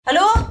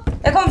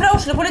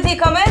Oslo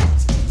politikammer.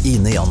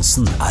 Ine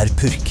Jansen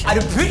purk.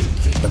 Du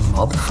purk? The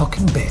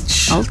motherfucking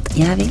bitch. Alt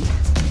jeg vil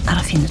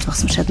å finne ut hva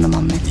som skjedde med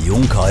mannen min.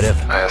 Jon Carew.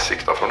 Jeg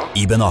sikta for noe?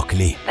 Iben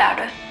Akeli. Det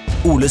du.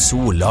 Ole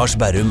So, Lars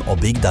Berrum og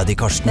Big Daddy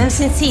Karsten. Hvem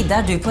sin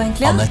side du på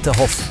egentlig? Annette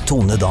Hoff,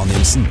 Tone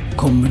Danielsen.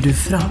 Kommer du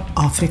fra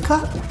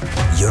Afrika?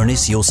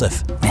 Jørnis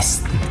Josef.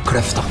 Nesten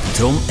kløfta.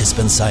 Trond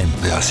Espen Seim.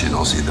 Det er synd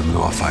å si det, men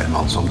det var feil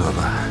mann som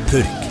døde.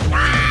 Purk.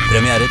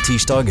 Premiere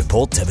tirsdag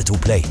på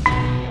TV2 Play.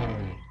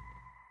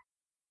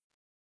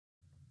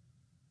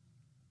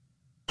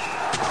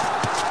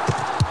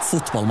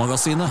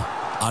 Fotballmagasinet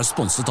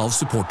sponset av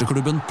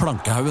supporterklubben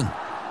Plankehaugen.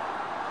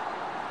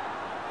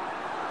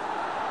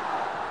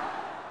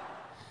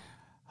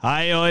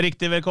 Hei og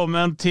riktig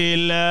velkommen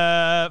til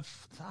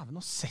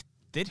nå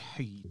setter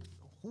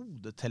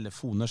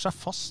hodetelefoner seg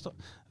fast.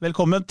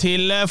 Velkommen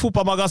til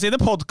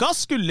Fotballmagasinet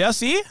podcast, skulle jeg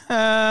si.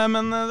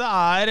 Men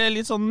det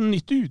litt sånn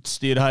nytt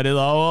utstyr her i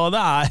dag, og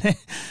det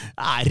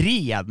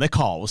rene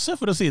kaoset,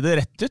 for å si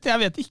det rett ut.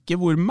 Jeg vet ikke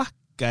hvor Mac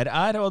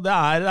og det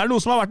noe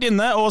som har vært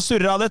inne og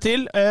surret det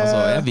til.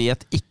 Jeg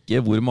vet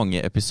ikke hvor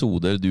mange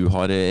episoder du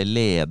har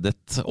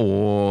ledet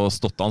og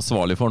stått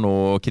ansvarlig for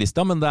nå,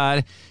 Christian, men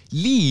det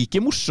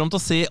like morsomt å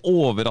se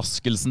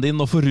overraskelsen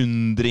din og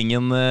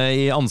forundringen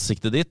i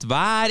ansiktet ditt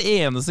hver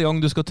eneste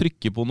gang du skal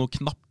trykke på noen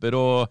knapper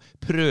og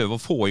prøve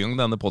å få i gang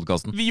denne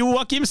podcasten.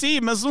 Joakim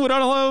Simensen,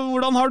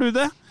 hvordan har du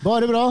det?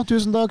 Bare bra,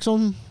 tusen takk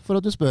for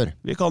at du spør.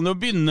 Vi kan jo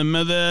begynne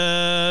med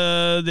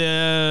det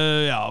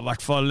i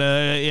hvert fall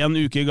en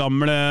uke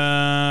gamle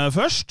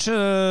først.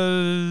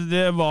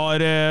 Det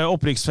var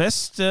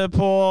opprykksfest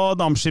på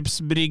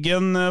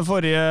Dampskipsbryggen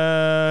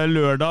forrige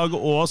lørdag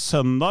og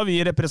søndag.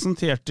 Vi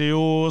representerte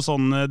jo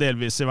sånn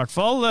delvis i hvert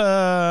fall,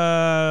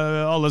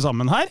 alle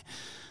sammen her.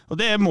 Og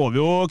det må vi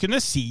jo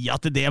kunne si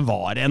at det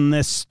var en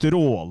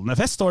strålende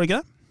fest, var det ikke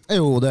det?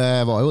 Jo,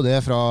 det var jo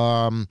det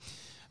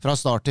fra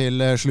start til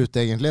slutt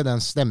egentlig.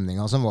 Den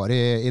stemningen som var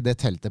i det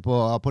teltet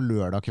på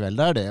lørdag kveld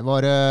der, det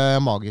var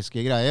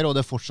magiske greier, og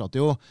det fortsatte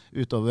jo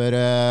utover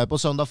på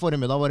søndag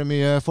formiddag var det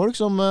mye folk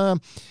som,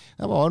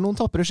 det var noen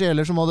tappere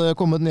sjeler som hadde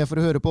kommet ned for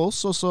å høre på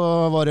oss, og så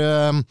var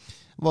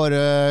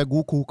det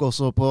god kok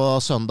også på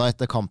søndag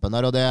etter kampen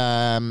der, og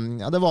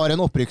det var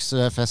en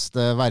opprykksfest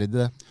verdig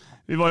det.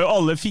 Vi var jo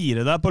alle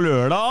fire der på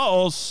lørdag,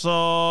 og så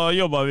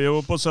jobbet vi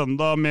jo på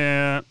søndag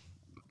med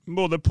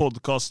både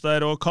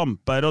podcaster og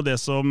kamper og det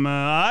som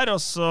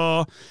og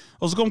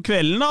så kom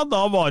kvelden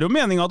da var det jo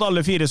meningen at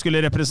alle fire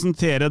skulle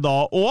representere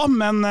da også,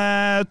 men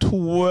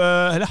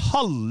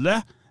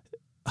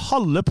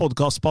halve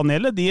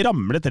podcastpanelet, de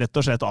ramlet rett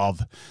og slett av.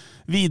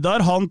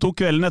 Vidar, han tok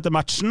kvelden etter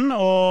matchen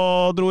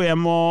og dro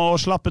hjem og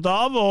slappet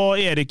av, og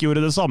Erik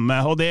gjorde det samme.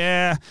 Og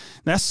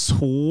når jeg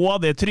så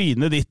det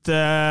trynet ditt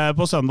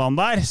på søndagen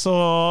der, så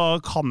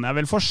kan jeg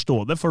vel forstå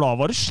det, for da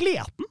var du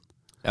sliten.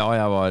 Ja,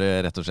 jeg var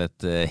rett og slett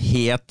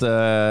helt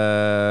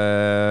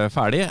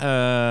ferdig,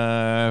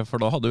 for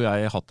da hadde jo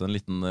jeg hatt en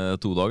liten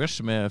 2-dagers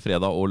med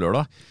fredag og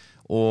lørdag,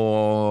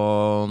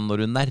 og når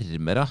du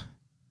nærmer deg,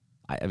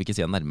 jeg vil ikke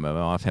si jeg nærmer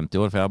meg 50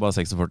 år, for jeg bare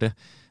 46,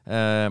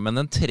 men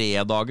en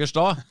 3-dagers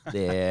da,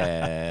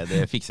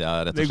 det fikser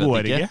jeg rett og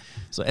slett ikke.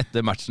 Så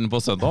etter matchen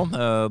på søndagen,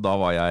 da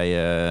var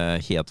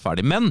jeg helt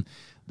ferdig. Men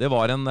det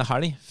var en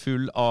helg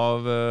full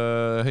av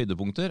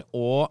høydepunkter,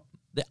 og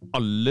det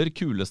aller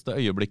kuleste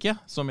øyeblikket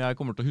som jeg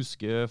kommer til å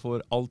huske for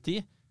all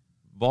tid.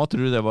 Hva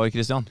tror du det var,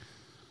 Christian?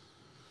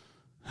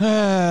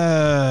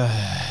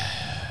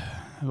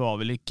 Det var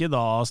vel ikke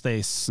da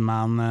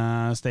Staysman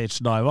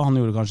stage-diva. Han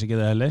gjorde kanskje ikke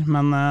det heller,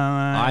 men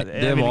nei,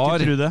 jeg vil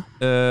ikke tro det.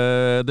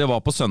 Det var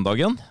på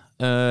søndagen,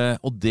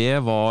 og det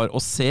var å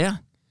se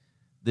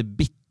det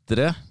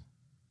bittre,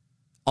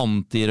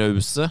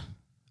 antirause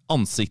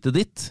ansiktet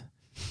ditt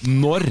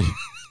når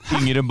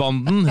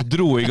yngrebanden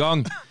dro i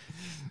gang.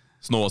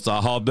 Snåsa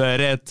hadde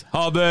rett,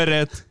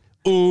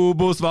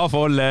 Obos var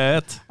for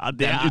lett. Ja,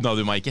 den unna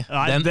du meg ikke.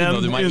 Nei, den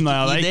unna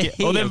jeg deg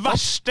ikke. Og det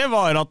verste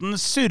var at den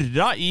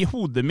surra i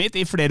hodet mitt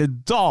i flere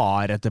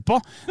dager etterpå.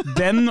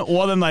 Den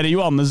og den der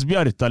Johannes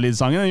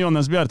Bjartalid-sangen.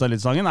 Johannes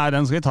Bjartalid-sangen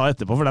den skal vi ta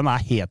etterpå, for den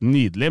helt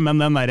nydelig.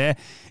 Men den der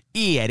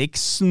Erik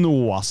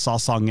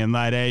Snåsa-sangen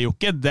der,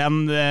 Jokke,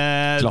 den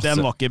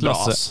var ikke bra.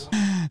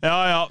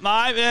 Ja.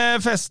 Nei,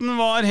 festen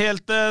var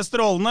helt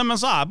strålende, men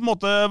så på en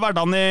måte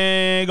hverdagen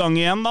i gang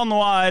igjen da. Nå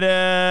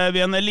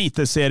vi en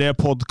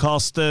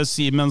eliteseriepodcast,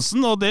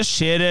 Simensen, og det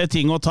skjer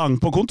ting og tang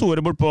på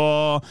kontoret bort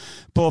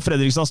på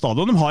Fredrikstad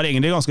stadion. De har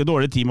egentlig ganske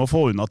dårlig tid med å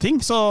få unna ting,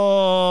 så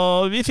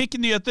vi fikk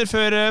nyheter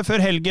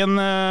før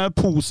helgen,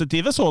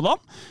 positive sådan,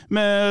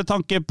 med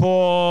tanke på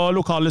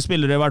lokale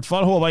spillere i hvert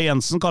fall. Håvar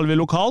Jenssen kaller vi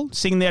lokal,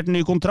 signert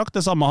ny kontrakt,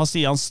 det samme har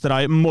Stian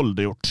Stray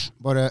Molde gjort.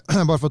 Bare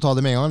for å ta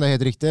det med en gang, det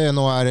helt riktig.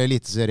 Nå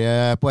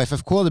eliteserie på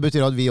FFK, det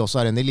betyr at vi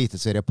også en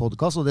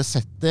eliteseriepodcast, og det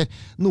setter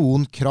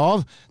noen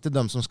krav til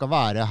dem som skal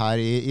være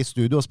her i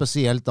studio, og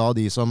spesielt da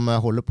de som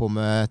holder på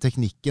med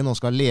teknikken og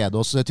skal lede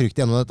oss trygt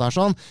gjennom dette her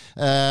sånn.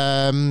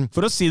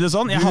 For å si det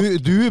sånn,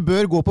 du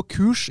bør gå på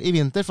kurs i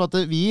vinter, for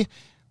at vi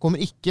kommer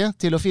ikke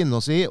til å finne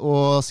oss i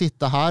å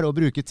sitte her og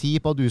bruke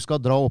tid på at du skal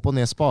dra opp og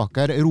ned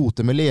spaker,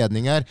 rote med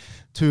ledninger,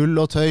 tull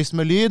og tøys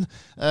med lyd.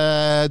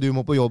 Du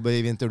må på jobb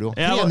i vinter, du.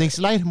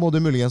 Treningsleir må du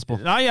muligens på.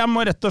 Nei, jeg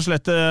må rett og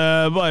slett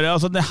bare,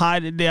 altså det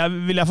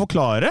vil jeg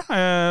forklare.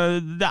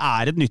 Det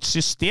er et nytt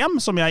system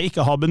som jeg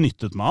ikke har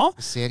benyttet meg av.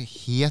 Det ser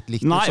helt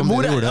likt ut som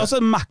det gjorde.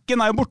 Altså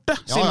Mac-en er jo borte,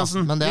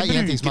 Simonsen. Men det er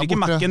en ting som er bruker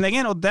ikke borte. Mac-en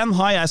lenger, og den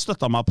har jeg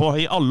støttet meg på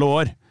i alle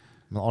år.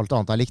 Men alt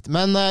annet er likt.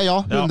 Men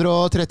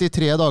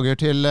 133 dager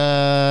til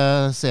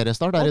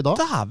seriestart i dag.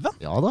 Dæven!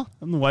 Ja da.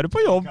 Nå er du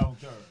på jobb.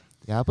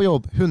 Jeg er på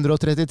jobb.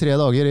 133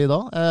 dager i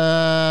dag.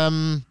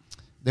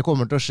 Det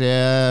kommer til å skje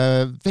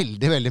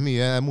veldig, veldig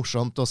mye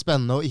morsomt og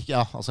spennende, og ikke,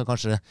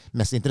 kanskje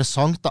mest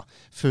interessant da,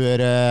 før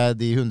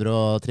de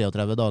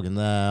 133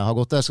 dagene har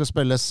gått. Det skal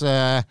spilles...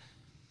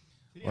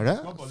 Var det?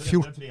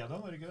 14?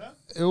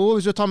 Jo,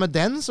 hvis du tar med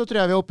den, så tror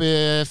jeg vi er oppe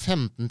i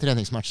 15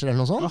 treningsmatcher eller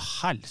noe sånt.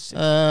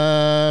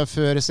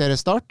 Før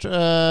seriestart.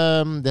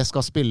 Det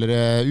skal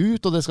spillere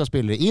ut, og det skal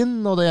spillere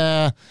inn, og det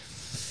er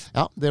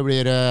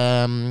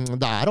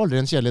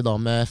aldri en kjedelig dag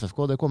med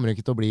FFK. Det kommer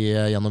ikke til å bli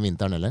gjennom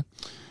vinteren heller.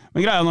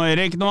 Men greia nå,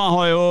 Erik, nå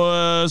har jo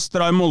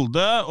Stray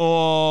Molde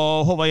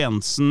og Håvar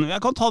Jenssen.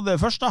 Jeg kan ta det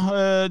først da.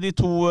 De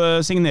to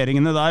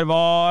signeringene der,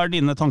 hva er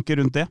dine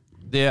tanker rundt det?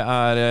 Det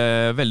er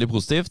veldig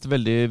positivt,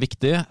 veldig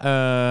viktig.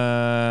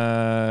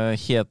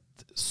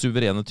 Helt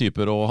suverene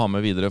typer å ha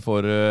med videre for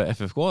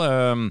FFK.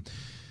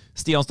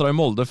 Stian Stray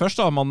Molde først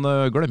da. Man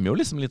glemmer jo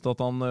liksom litt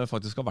at han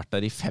faktisk har vært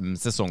der i 5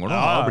 sesonger nå.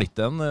 Han har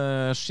blitt en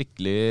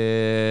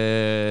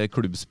skikkelig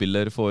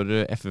klubbspiller for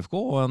FFK,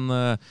 og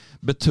en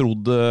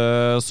betrodd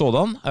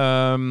sådan.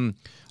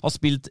 Har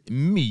spilt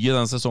mye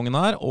denne sesongen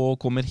her, og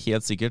kommer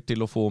helt sikkert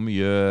til å få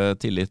mye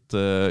tillit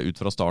ut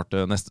fra start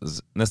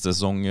neste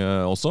sesong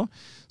også.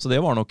 Så det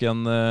var nok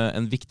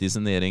en viktig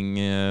signering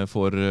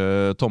for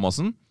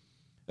Thomassen.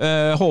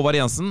 Håvar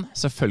Jenssen,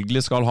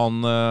 selvfølgelig skal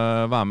han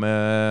være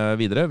med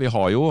videre. Vi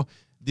har jo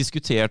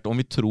diskutert om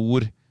vi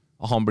tror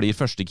han blir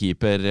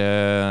førstekeeper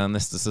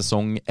neste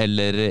sesong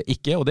eller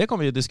ikke, og det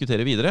kan vi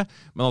diskutere videre.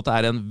 Men at det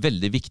er en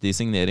veldig viktig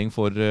signering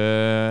for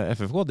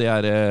FFK, det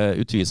er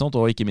utvilsomt,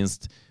 og ikke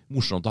minst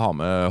morsomt å ha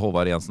med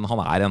Håvar Jenssen.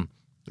 Han er en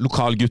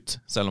lokal gutt,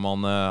 selv om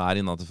han er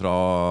innenfor fra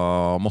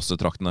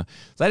Mossetraktene.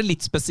 Så er det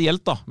litt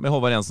spesielt da, med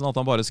Håvar Jenssen, at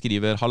han bare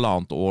skriver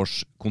 1,5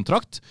 års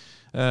kontrakt.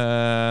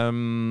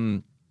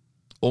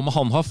 Om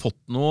han har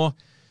fått noe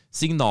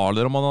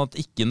signaler om at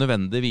ikke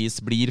nødvendigvis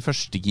blir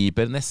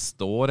førstekeeper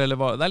neste år, eller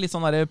hva? Det er litt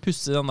sånn der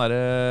pussig,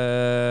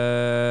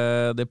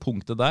 det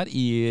punktet der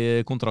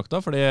i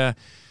kontrakta, for det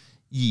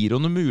gir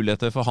jo noen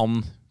muligheter for han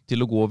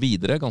til å gå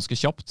videre ganske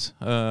kjapt.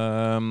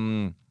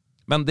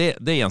 Men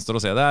det gjenstår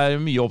å se. Det er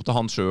mye opp til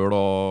han selv,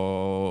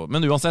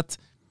 men uansett,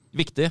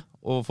 viktig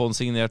å få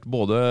signert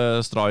både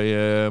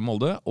Stray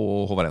Molde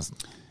og Håvar Jenssen.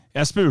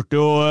 Jeg spurte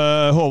jo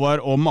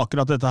Håvar om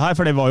akkurat dette her,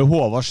 for det var jo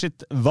Håvars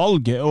sitt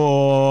valg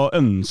og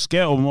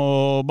ønske om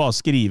å bare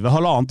skrive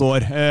 1,5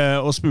 år,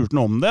 og spurte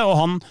han om det, og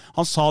han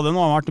sa det nå,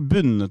 han har vært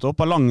bundet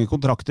opp av lange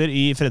kontrakter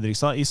i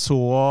Fredrikstad i så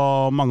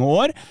mange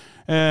år,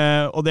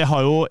 og det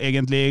har jo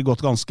egentlig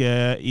gått ganske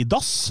i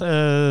dass,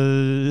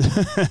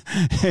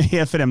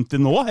 helt frem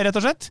til nå, rett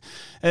og slett.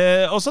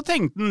 Og så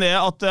tenkte han det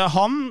at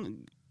han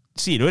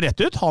sier jo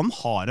rett ut, han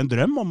har en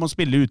drøm om å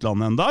spille i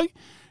utlandet en dag.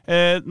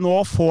 Nå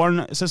får han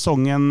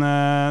sesongen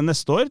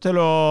neste år til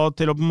å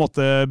på en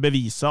måte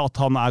bevise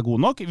at han er god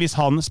nok. Hvis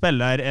han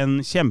spiller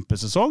en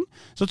kjempesesong,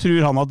 så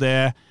tror han at det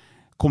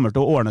kommer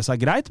til å ordne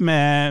seg greit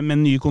med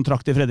en ny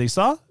kontrakt i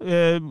Fredrikstad.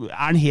 Er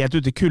han helt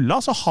ute i kulda,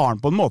 så har han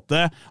på en måte,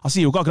 han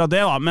sier jo ikke akkurat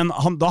det da, men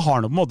da har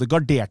han på en måte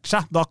gardert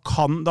seg. Da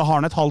har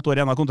han et halvt år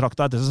igjen av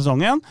kontrakten etter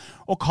sesongen,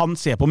 og kan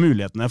se på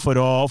mulighetene for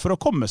å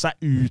komme seg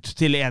ut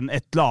til et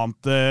eller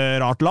annet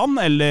rart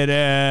land, eller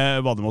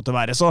hva det måtte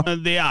være. Så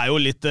det er jo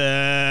litt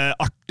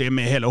artig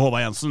med hele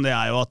Håvar Jenssen. Det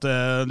er jo at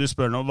du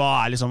spør nå,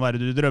 hva er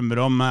det du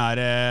drømmer om?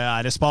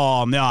 Er det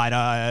Spania?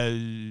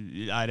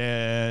 Er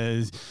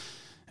det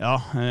ja,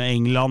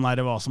 England, er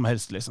det hva som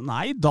helst liksom.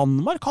 Nei,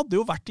 Danmark hadde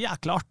jo vært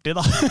jækla artig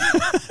da.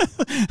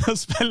 Å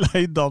spille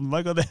i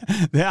Danmark, og det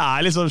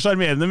er liksom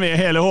charmerende med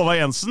hele Håvar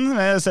Jenssen,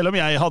 selv om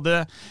jeg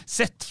hadde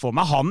sett for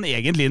meg han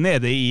egentlig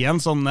nede i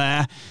en sånn,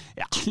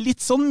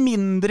 litt sånn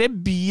mindre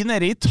by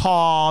nede i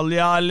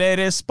Italia eller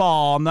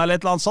Spania eller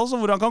et eller annet sånt,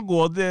 hvor han kan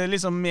gå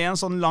liksom med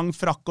en sånn lang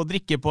frakk og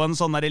drikke på en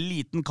sånn der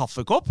liten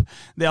kaffekopp.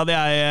 Det hadde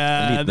jeg...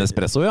 En liten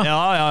espresso, ja.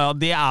 Ja,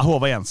 det er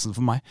Håvar Jenssen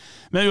for meg.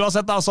 Men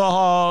uansett, altså...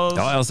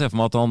 Ja, jeg ser for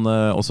meg at han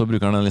også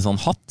bruker en litt sånn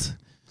hatt.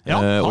 Ja,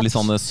 og litt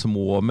sånne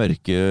små,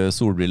 mørke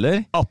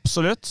solbriller.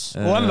 Absolutt.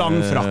 Og en lang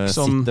frakk.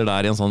 Sitter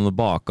der i en sånn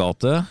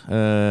bakgate.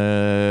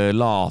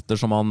 Later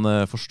som han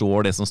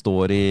forstår det som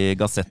står i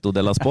Gazzetto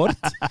della Sport.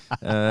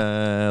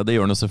 Det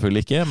gjør han jo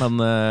selvfølgelig ikke, men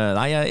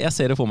nei, jeg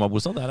ser det for meg,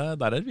 Borsa. Der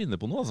er det vinner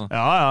på noe, altså.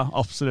 Ja,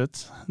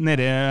 absolutt.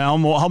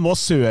 Han må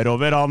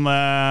sørover, han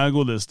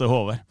godeste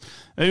Håvar.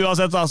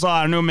 Uansett, så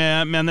er han jo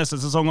med neste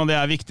sesong, og det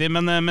er viktig,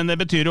 men det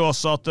betyr jo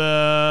også at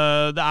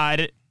det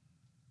er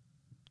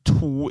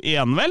 2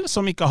 igjen vel,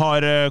 som ikke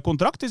har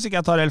kontrakt, hvis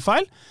ikke jeg tar helt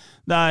feil.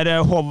 Det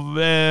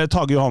er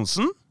Tage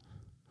Johansen,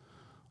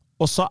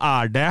 og så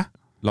det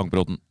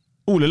Langbråten.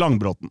 Ole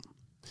Langbråten.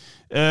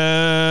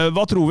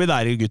 Hva tror vi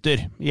der,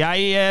 gutter?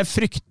 Jeg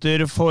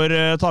frykter for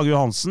Tage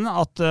Johansen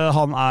at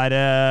han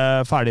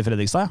ferdig i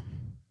Fredrikstad.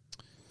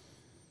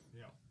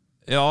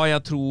 Ja,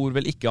 jeg tror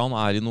vel ikke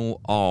han i noe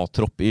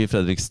A-tropp i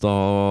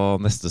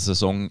Fredrikstad neste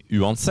sesong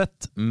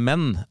uansett,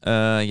 men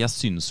jeg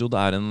synes jo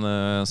det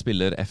en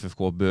spiller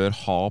FFK bør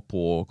ha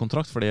på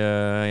kontrakt, fordi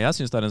jeg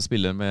synes det en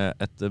spiller med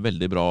et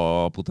veldig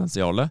bra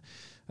potensiale.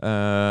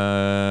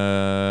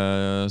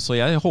 Så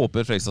jeg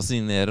håper Fredrikstad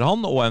signerer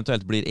han, og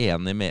eventuelt blir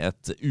enig med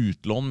et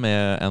utlån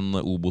med en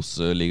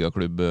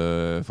Obos-ligaklubb,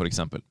 for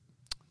eksempel.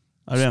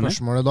 Du enig?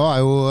 Spørsmålet da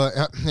jo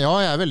ja,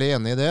 jeg veldig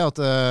enig i det, at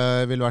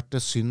det ville vært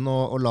synd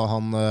å la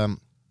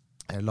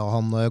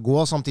han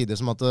gå, samtidig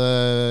som at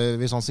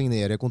hvis han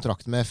signerer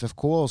kontrakt med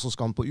FFK, og så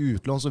skal han på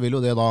utlån, så vil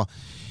jo det da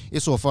i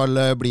så fall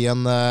bli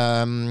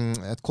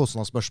et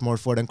kostnadsspørsmål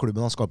for den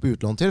klubben han skal på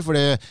utlån til,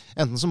 fordi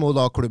enten så må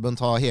da klubben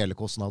ta hele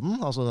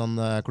kostnaden, altså den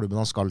klubben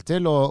han skal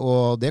til,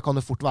 og det kan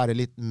jo fort være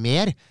litt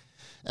mer,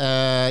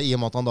 i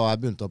og med at han da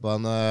bundet opp på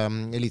en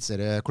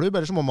elitserieklubb,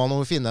 eller så må man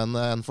jo finne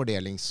en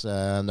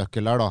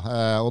fordelingsnøkkel der da,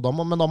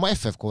 men da må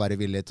FFK være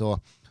villig til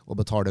å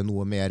betale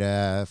noe mer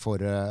for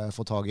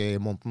taget i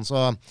måneden,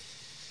 så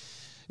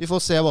vi får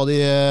se hva de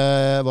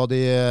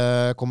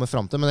kommer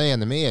frem til, men jeg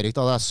enig med Erik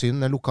da, det synd,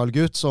 en lokal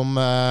gutt som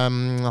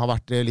har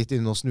vært litt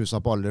inne og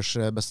snuset på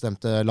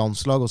aldersbestemte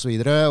landslag og så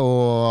videre,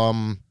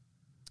 og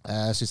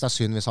jeg synes det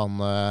synd hvis han,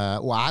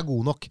 og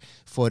god nok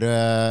for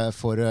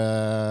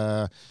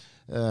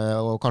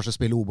å kanskje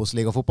spille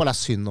Obos-ligafotball, det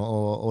synd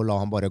å la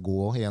han bare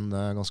gå i en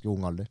ganske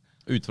ung alder.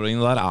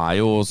 Utfordringen der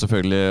jo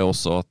selvfølgelig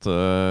også at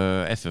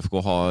FFK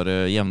har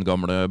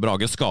jevngamle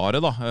Brage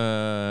Skare da,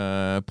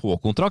 på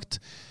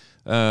kontrakt,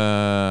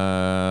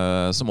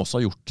 som også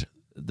har gjort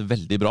det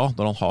veldig bra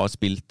når han har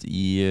spilt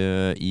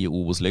i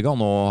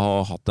Obos-ligaen og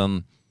har hatt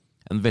en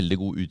veldig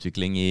god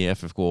utvikling i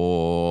FFK,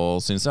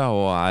 synes jeg,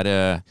 og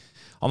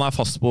han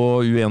fast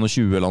på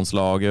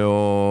U21-landslaget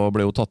og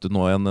ble jo tatt ut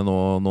nå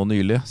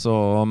nylig. Så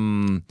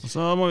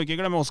må vi ikke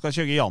glemme Oskar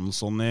Kjøge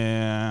Jansson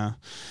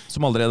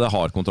som allerede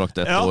har kontrakt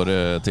et år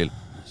til.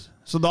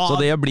 Så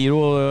det blir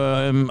jo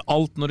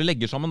alt, når de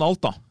legger sammen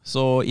alt da.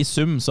 Så i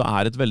sum så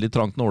det et veldig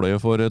trangt nåløye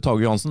for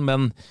Tage Johansen,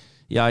 men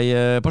jeg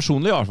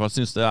personlig i hvert fall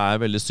synes det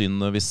veldig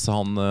synd hvis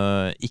han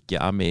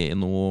ikke med i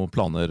noen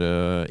planer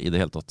i det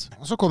hele tatt.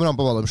 Så kommer han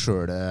på hva de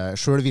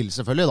selv vil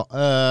selvfølgelig da.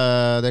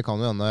 Det kan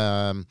jo hende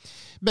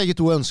begge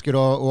to ønsker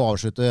å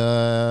avslutte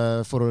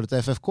forholdet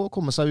til FFK,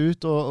 komme seg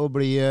ut og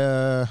bli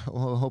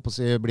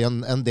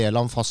en del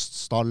av en fast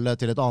stall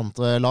til et annet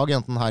lag,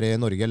 enten her i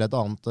Norge eller et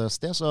annet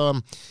sted. Så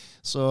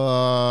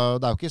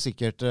det jo ikke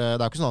sikkert, det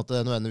jo ikke sånn at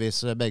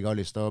nødvendigvis begge har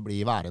lyst til å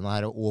bli værende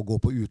her og gå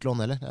på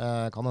utlån heller.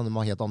 Kan hende man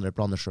har helt andre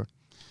planer selv.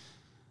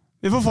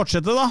 Vi får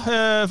fortsette da,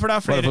 for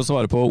det flere. Bare for å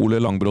svare på Ole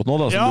Langbråten nå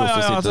da, som du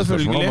også sitter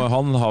spørsmål om.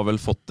 Han har vel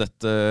fått et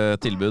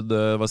tilbud,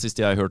 det var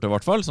siste jeg hørte i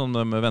hvert fall, som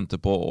de venter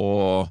på å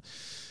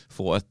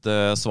få et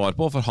svar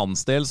på. For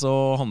hans del så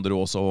handler det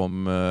også om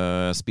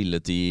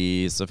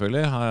spilletid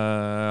selvfølgelig.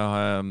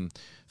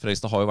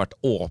 Fredrikstad har jo vært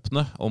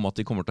åpne om at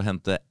de kommer til å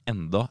hente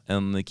enda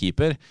en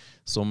keeper,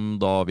 som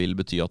da vil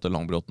bety at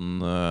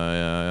Langbråten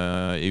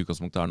i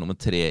utgangspunktet nummer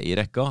 3 i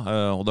rekka,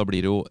 og da blir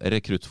det jo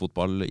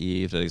rekruttfotball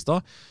i Fredrikstad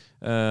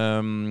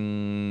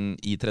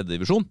i 3.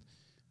 divisjon.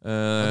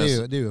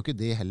 Det gjør jo ikke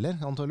det heller,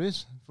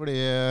 antageligvis. Fordi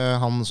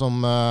han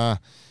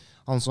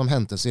som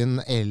hentes inn,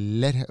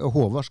 eller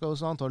Håvar skal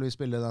også antageligvis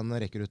spille den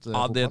rekruttfotballen.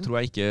 Ja, det tror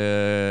jeg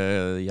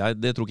ikke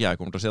det tror ikke jeg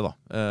kommer til å skje da.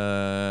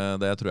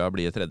 Det tror jeg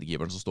blir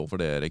tredjekeeperen som står for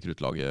det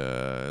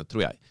rekruttlaget,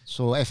 tror jeg.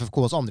 Så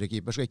FFKs andre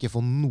keeper skal ikke få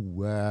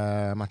noe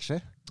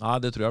matcher? Nei,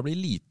 det tror jeg blir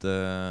lite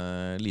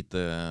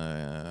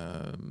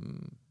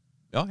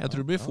ja, jeg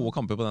tror det blir få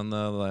kamper på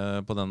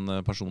den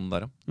personen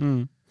der.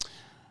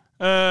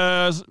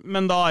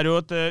 Men da det jo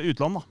et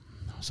utland da,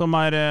 som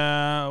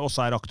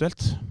også aktuelt.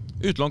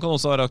 Utland kan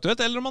også være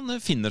aktuelt, eller om man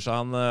finner seg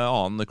en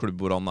annen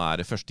klubb hvor han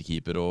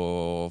førstekeeper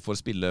og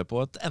får spille på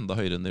et enda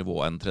høyere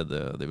nivå enn 3.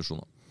 divisjon.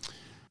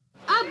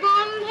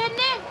 Ballen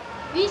henne!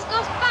 Vi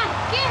skal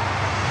sparke!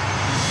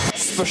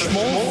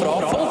 Spørsmål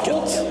fra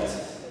folket.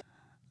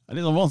 Det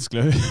litt sånn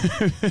vanskelig å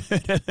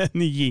høre den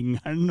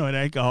jingeren når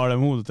jeg ikke har de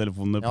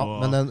hodetelefonene på. Ja,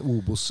 men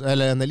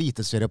en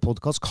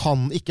eliteseriepodcast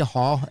kan ikke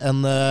ha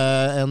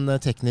en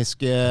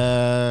teknisk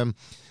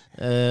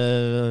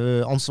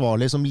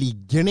ansvarlig som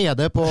ligger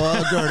nede på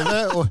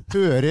gulvet og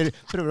prøver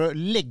å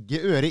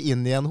legge øret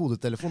inn i en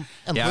hodetelefon.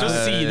 For å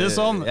si det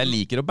sånn. Jeg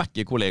liker å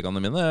backe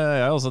kollegaene mine,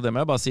 det må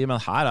jeg bare si, men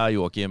her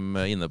Joakim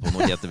inne på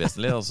noe helt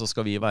vesentlig, og så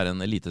skal vi være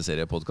en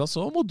eliteseriepodcast,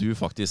 så må du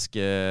faktisk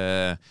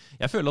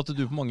jeg føler at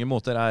du på mange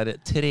måter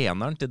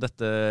treneren til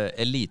dette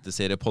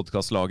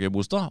eliteseriepodcastlaget,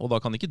 Bostad, og da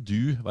kan ikke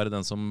du være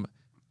den som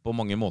på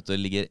mange måter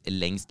ligger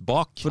lengst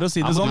bak. For å si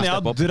det sånn, jeg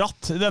har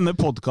dratt denne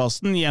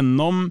podcasten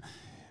gjennom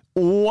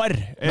år.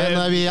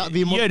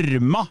 Vi må...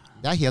 Gjørma.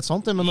 Det helt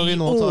sant, men når vi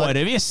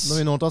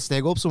nå tar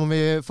steg opp, så må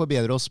vi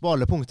forbedre oss på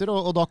alle punkter,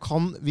 og da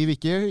kan vi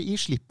ikke gi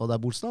slipp av det,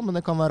 Bolstad, men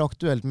det kan være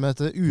aktuelt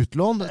med et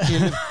utlån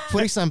til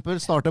for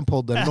eksempel starte en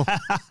podd eller noe.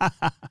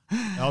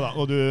 Ja da,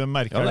 og du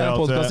merker det er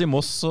en podcast i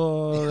Moss, så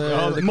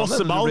det kan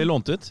det bli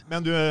lånt ut.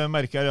 Men du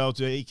merker at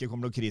du ikke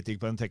kommer til kritikk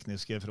på den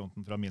tekniske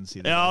fronten fra min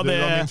side. Ja, Du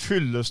har min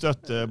fulle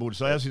støtte,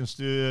 Bolstad. Jeg synes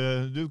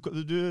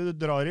du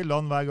drar i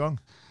land hver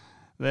gang.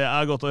 Det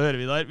godt å høre,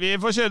 Vidar. Vi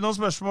får kjøre noen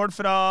spørsmål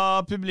fra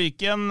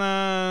publiken.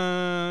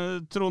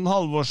 Trond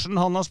Halvorsen,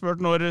 han har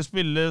spurt når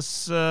spilles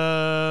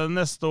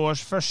neste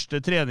års første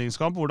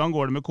treningskamp. Hvordan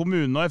går det med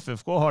kommunen og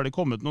FFK? Har de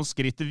kommet noen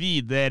skritt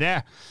videre?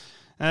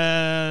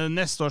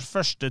 Neste års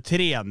første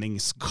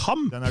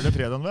treningskamp. Den det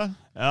fredagen, vel?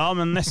 Ja,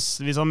 men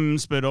hvis han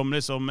spør om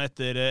liksom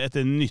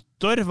etter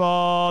nyttår,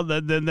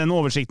 den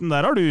oversikten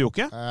der har du jo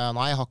ikke?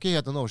 Nei, jeg har ikke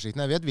helt den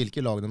oversikten. Jeg vet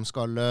hvilke lag de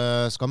skal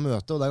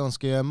møte, og det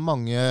ganske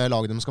mange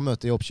lag de skal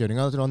møte i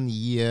oppkjøringen. Jeg tror det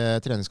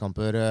 9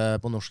 treningskamper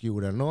på norsk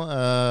jord eller noe.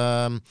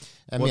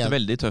 Og et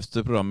veldig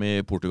tøft program i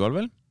Portugal,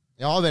 vel?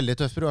 Ja, veldig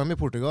tøft program i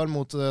Portugal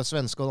mot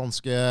svenske og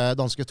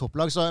danske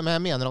topplag. Men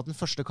jeg mener at den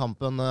første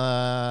kampen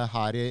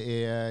her i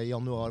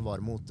januar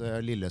var mot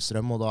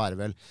Lillestrøm, og da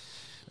det vel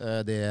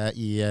det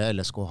i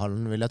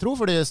LSK-hallen, vil jeg tro.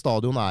 Fordi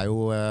stadion er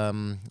jo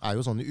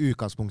sånn i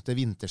utgangspunktet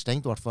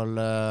vinterstengt, i hvert fall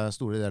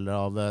store deler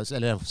av,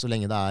 eller så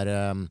lenge det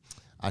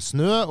er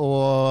snø,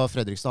 og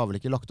Fredrikstad har vel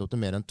ikke lagt opp til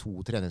mer enn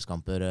 2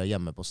 treningskamper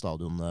hjemme på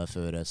stadion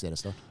før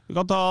seriestart. Vi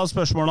kan ta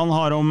spørsmålet han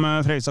har om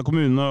Fredrikstad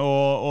kommune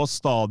og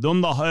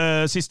stadion. Da.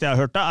 Siste jeg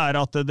hørte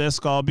at det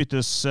skal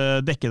byttes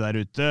dekke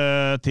der ute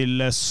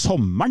til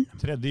sommeren.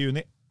 3.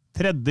 juni.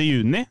 3.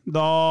 juni.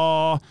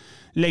 Da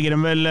legger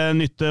de vel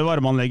nytt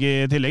varmeanlegg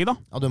i tillegg, da?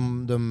 Ja,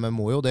 de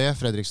må jo det.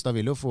 Fredrikstad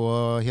vil jo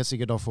helt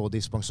sikkert få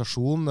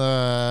dispensasjon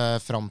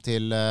fram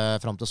til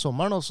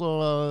sommeren, og så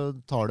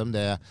tar de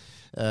det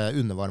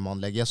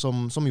undervarmeanlegget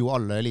som jo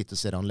alle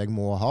eliteserieanlegg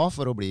må ha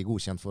for å bli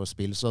godkjent for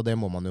spill, så det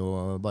må man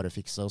jo bare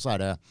fikse. Og så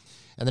det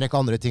en rekke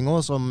andre ting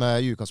også, som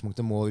i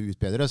utgangspunktet må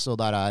utbedres, og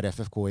der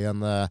FFK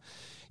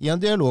i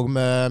en dialog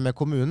med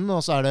kommunen,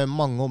 og så det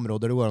mange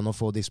områder det går an å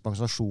få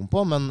dispensasjon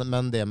på,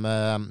 men det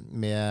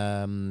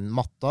med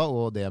matta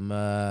og det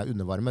med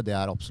undervarme, det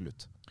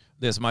absolutt.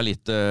 Det som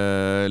litt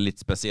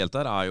spesielt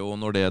der, jo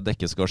når det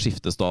dekket skal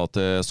skiftes da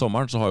til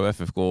sommeren, så har jo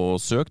FFK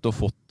søkt og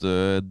fått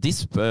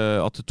disp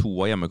at 2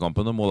 av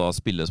hjemmekampene må da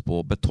spilles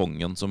på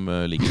betongen som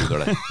ligger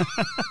under der.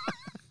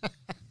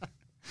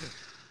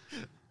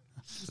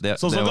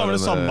 Sånn som gamle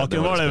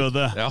Sandbakken var det, vet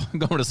du. Ja,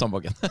 gamle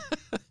Sandbakken.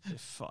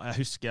 Jeg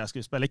husker jeg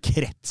skulle spille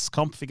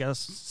kretskamp, fikk jeg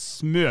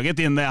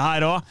smøget inn det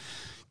her også.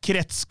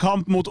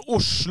 Kretskamp mot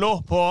Oslo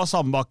på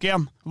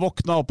Sandbakken.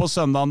 Våkna opp på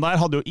søndagen der,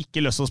 hadde jo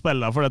ikke lyst til å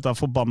spille for dette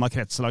forbanna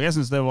kretslaget. Jeg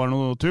synes det var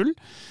noe tull.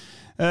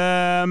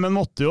 Men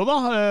måtte jo da,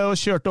 og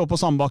kjørte opp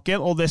på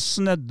Sandbakken, og det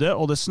snødde,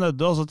 og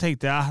så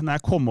tenkte jeg, når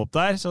jeg kom opp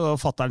der, så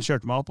fatteren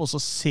kjørte meg opp, og så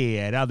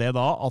ser jeg det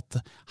da,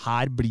 at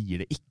her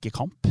blir det ikke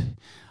kamp.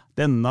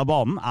 Denne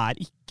banen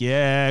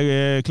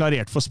ikke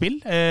klarert for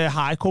spill.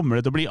 Her kommer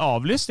det til å bli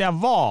avlyst. Jeg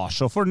var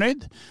så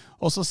fornøyd.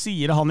 Og så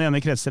sier han ene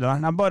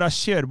kretslederen, bare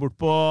kjør bort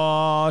på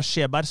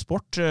Skjeberg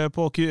Sport,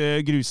 på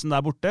grusen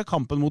der borte.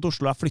 Kampen mot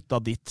Oslo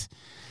flyttet dit.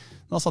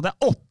 Da satt jeg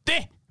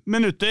 80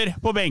 minutter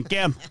på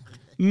benken.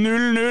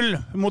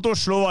 0-0 mot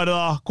Oslo var det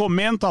da. Kom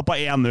inn,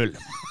 tappet 1-0.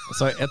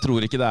 Så jeg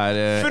tror ikke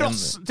det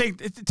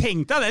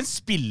Tenk deg den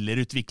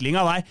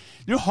spillerutviklingen der.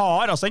 Du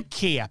har altså en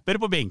keeper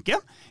på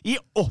benken i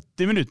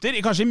 80 minutter,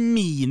 i kanskje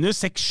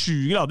minus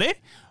 6-7 grader.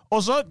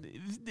 Og så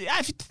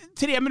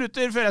 3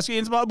 minutter før jeg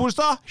skulle inn, så bare,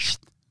 Bolstad,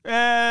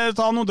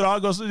 ta noen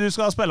drag, og du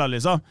skal spille,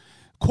 liksom.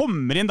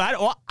 Kommer inn der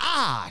og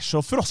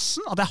så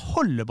frossen at jeg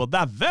holder på å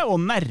daue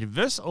og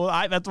nervøs, og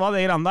vet du hva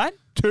det grann der?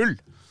 Tull!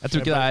 Jeg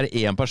tror ikke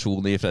det en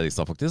person i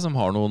Fredrikstad faktisk som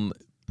har noen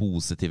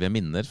positive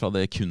minner fra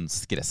det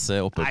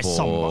kunstgresset oppe på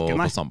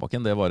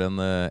Sandbakken. Det var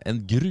en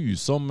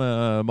grusom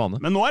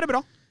bane. Men nå det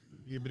bra.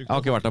 Jeg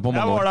har ikke vært der på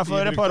mange år. Jeg var der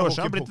for et par år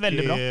siden, blitt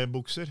veldig bra.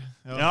 Bukser.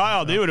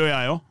 Ja, det gjorde jo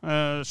jeg også.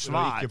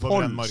 Svær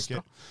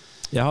polster.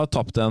 Jeg har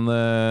tapt en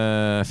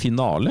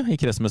finale i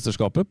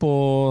kretsmesterskapet på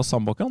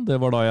Sandbakken. Det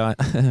var da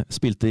jeg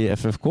spilte i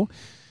FFK.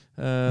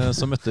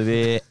 Så møtte vi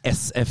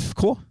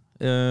SFK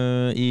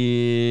i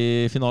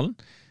finalen.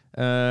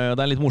 Det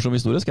en litt morsom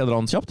historie, skal jeg dra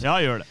den kjapt? Ja,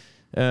 gjør det.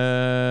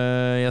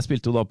 Jeg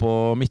spilte jo da på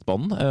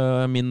midtbanen.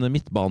 Min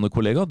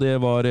midtbanekollega, det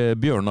var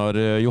Bjørnar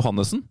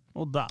Johannessen,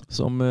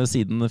 som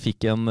siden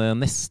fikk en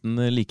nesten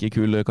like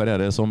kul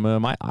karriere som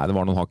meg. Nei, det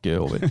var noen hakk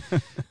over.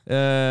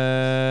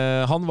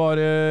 Han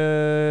var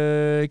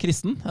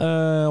kristen,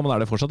 om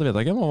han det fortsatt, det vet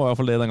jeg ikke, men han var i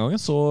hvert fall det den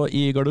gangen. Så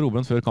i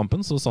garderoben før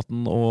kampen så satt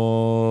han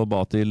og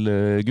ba til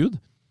Gud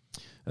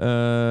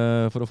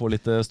for å få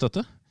litt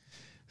støtte.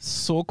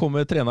 Så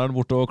kommer treneren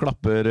bort og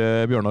klapper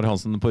Bjørnar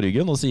Hansen på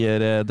ryggen og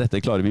sier dette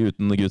klarer vi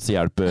uten Guds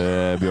hjelp,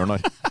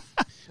 Bjørnar.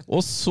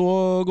 Og så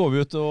går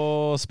vi ut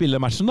og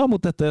spiller matchen da, mot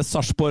dette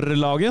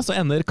Sarpsborg-laget, så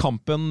ender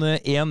kampen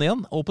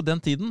 1-1. Og på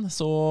den tiden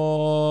så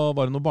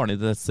var det noen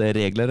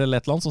barneidrettsregler eller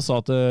et eller annet som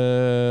sa at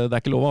det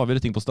ikke lov å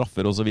avgjøre ting på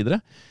straffer og så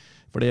videre.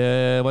 For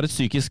det var et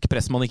psykisk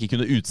press man ikke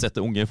kunne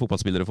utsette unge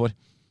fotballspillere for.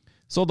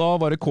 Så da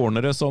var det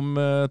cornere som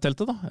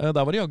telte da.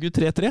 Der var det jaggu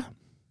 3-3.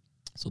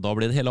 Så da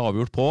ble det hele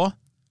avgjort på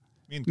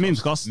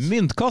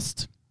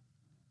Myntkast.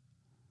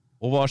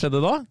 Og hva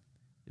skjedde da?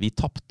 Vi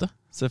tappte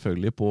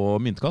selvfølgelig på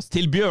myntkast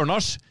til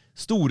Bjørnars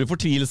store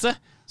fortvilelse,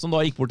 som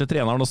da gikk bort til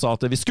treneren og sa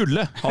at vi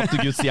skulle hatt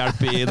Guds hjelp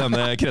i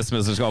denne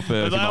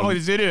kretsmesterskapet. Da har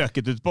jeg faktisk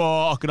røket ut på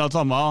akkurat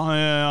samme.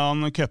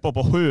 Han køpp opp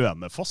på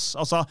Hønefoss.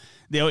 Altså,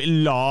 det å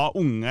la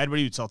unger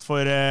bli utsatt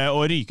for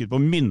å ryke ut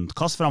på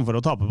myntkast framfor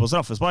å tape på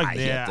straffespark,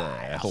 det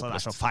er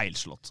så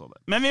feilslått.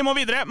 Men vi må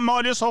videre.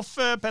 Marius Hoff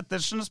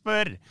Pettersen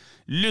spør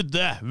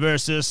Ludde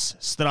versus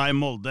Stray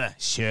Molde.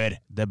 Kjør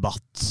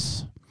debatt.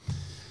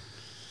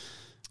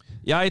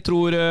 Jeg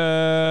tror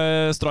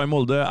Stray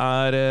Molde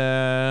er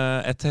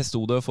et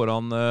hestehode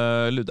foran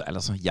Ludde.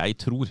 Eller altså, jeg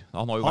tror.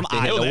 Han har jo vært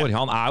det hele år.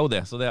 Han er jo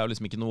det, så det er jo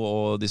liksom ikke noe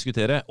å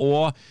diskutere.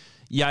 Og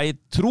jeg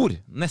tror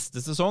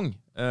neste sesong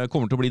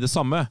kommer til å bli det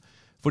samme,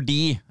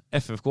 fordi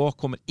FFK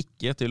kommer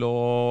ikke til å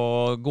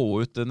gå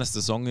ut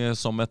neste sesong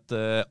som et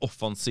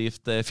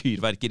offensivt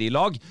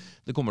fyrverkerilag.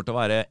 Det kommer til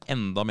å være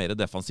enda mer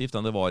defensivt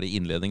enn det var i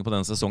innledningen på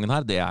denne sesongen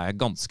her. Det er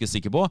jeg ganske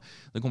sikker på.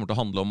 Det kommer til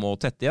å handle om å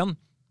tette igjen.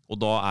 Og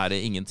da er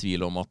det ingen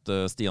tvil om at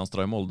Stian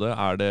Stray Molde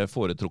er det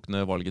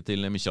foretrukne valget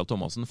til Michael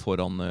Thomassen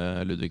foran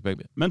Ludvig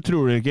Begby. Men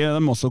tror du ikke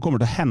de også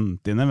kommer til å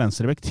hente inn en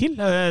venstrebekk til?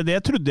 Det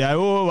trodde jeg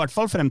jo i hvert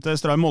fall frem til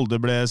Stray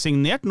Molde ble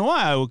signert. Nå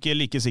er jeg jo ikke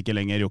like sikker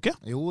lenger, Jokke.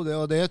 Jo,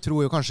 det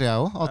tror jo kanskje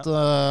jeg også,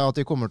 at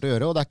de kommer til å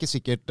gjøre. Og det er ikke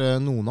sikkert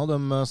noen av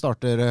dem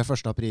starter 1.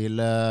 april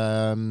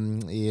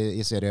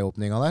i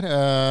serieåpninga der.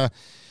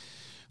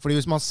 Fordi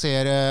hvis man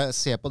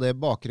ser på det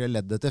bakre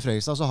leddet til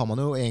Fredrikstad, så har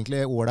man jo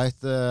egentlig ålreit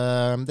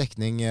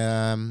dekning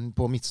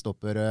på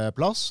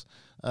midtstopperplass.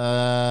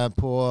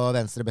 På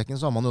venstrebekken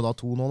så har man jo da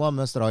 2 nå da,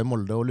 med Stray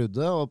Molde og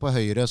Ludde, og på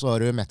høyre så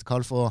har du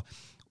Metcalf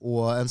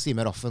og en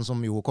Sime Raffen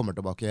som jo kommer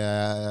tilbake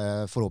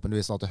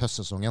forhåpentligvis da til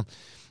høstsesongen.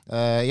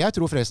 Jeg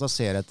tror Fredrikstad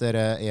ser etter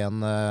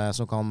en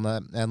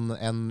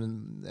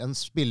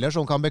spiller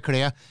som kan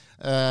bekle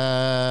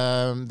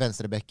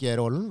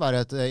venstrebekk-rollen,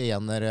 være et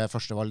ener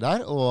førstevalg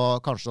der,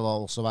 og kanskje da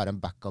også være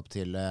en backup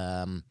til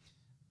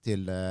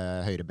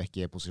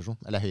høyrebekk-posisjon,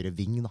 eller høyre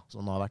ving da,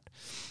 som det har vært.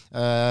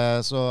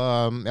 Så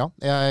ja,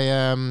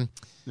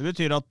 det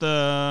betyr at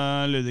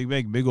Ludvig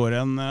Begby går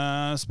en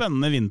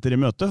spennende vinter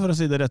i møte, for å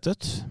si det rett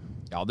ut.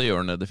 Ja, det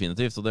gjør han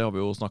definitivt, og det har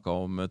vi jo snakket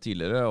om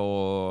tidligere,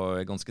 og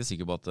jeg er ganske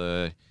sikker på at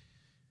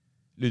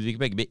Ludvig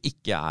Begby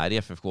ikke er i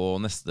FFK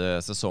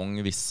neste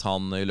sesong hvis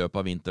han i løpet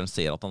av vinteren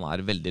ser at han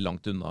er veldig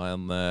langt unna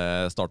en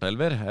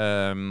startelver.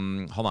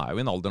 Han er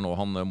jo i en alder nå,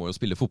 han må jo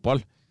spille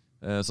fotball,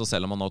 så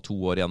selv om han har 2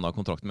 år igjen av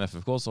kontrakten med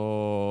FFK, så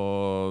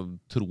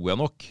tror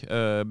jeg nok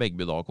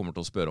Begby da kommer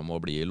til å spørre om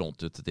å bli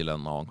lånt ut til en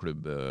annen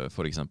klubb,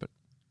 for eksempel.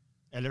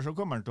 Eller så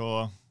kommer han til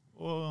å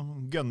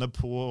gønne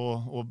på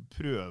og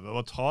prøve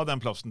å ta den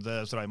plassen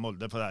til Stray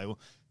Molde, for det er jo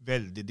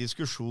veldig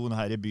diskusjon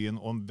her i byen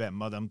om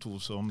hvem av dem 2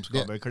 som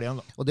skal bekle en.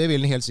 Og det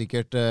vil den helt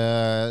sikkert,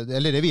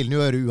 eller det vil den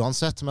jo gjøre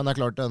uansett, men det er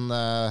klart den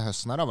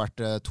høsten her har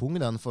vært tung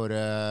den for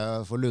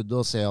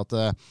Ludde å se at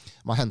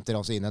man henter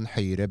altså inn en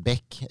høyre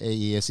bekk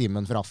i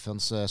Simen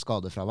Fraffens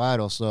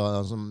skadefravær, og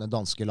så som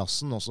danske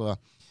Lassen, og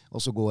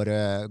så går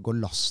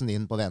Lassen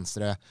inn på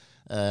venstre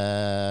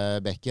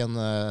bekken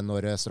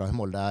når Stray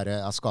Molde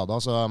er skadet,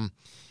 så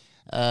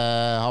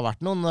har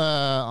vært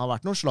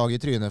noen slag i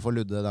trynet for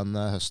Ludde den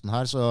høsten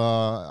her, så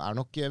er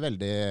nok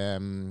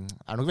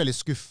veldig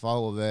skuffa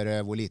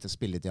over hvor lite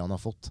spilletid han har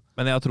fått.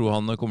 Men jeg tror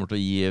han kommer til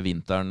å gi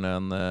vinteren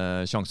en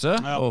sjanse,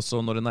 og så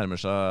når det nærmer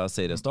seg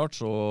seriestart,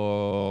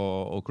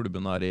 og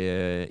klubben er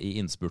i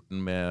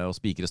innspurten med å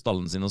spikre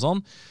stallen sin og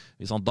sånn,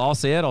 hvis han da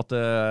ser at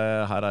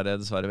her er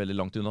det dessverre veldig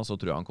langt unna, så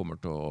tror jeg han kommer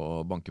til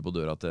å banke på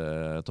døra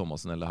til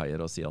Thomassen eller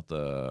Heier og si at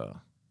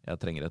jeg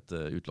trenger et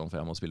utland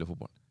for jeg må spille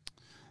fotball.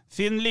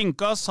 Finn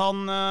Linkas,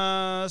 han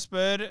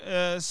spør,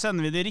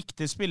 sender vi de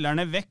riktige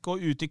spillerne vekk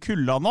og ut i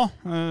kulda nå?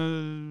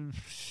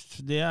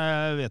 Det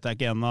vet jeg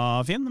ikke en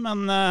av Finn,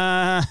 men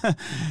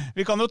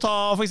vi kan jo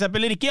ta for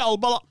eksempel Ricky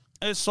Alba da,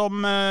 som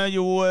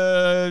jo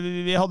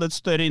vi hadde et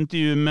større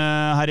intervju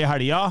med her i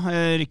helga.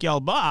 Ricky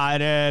Alba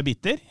er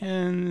bitter,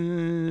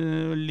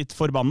 litt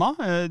forbanna,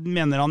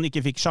 mener han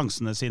ikke fikk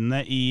sjansene sine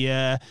i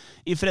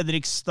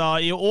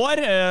Fredrikstad i år,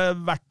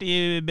 vært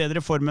i bedre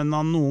form enn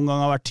han noen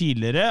gang har vært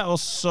tidligere, og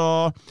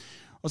så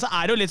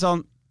er det jo litt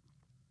sånn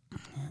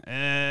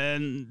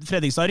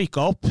Fredrikstad rykket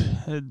opp,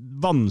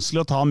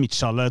 vanskelig å ta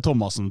Michael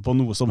Thomassen på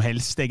noe som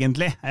helst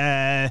egentlig,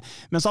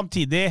 men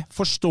samtidig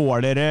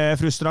forstår dere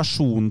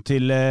frustrasjon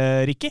til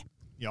Ricky?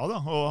 Ja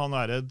da, og han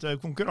er et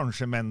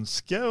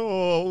konkurransemenneske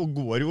og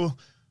går jo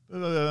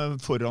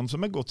foran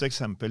som et godt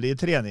eksempel i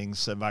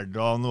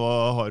treningshverdagen,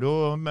 og har jo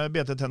med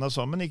BT tenna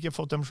sammen ikke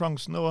fått de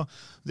sjansene, og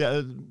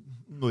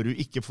når du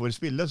ikke får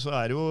spille, så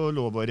er det jo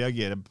lov å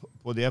reagere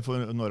på det, for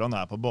når han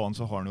er på banen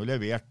så har han jo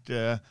levert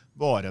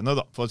varene,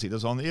 da, for å si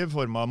det sånn, i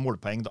form av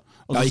målpoeng, da.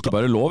 Ja, ikke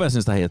bare lov, jeg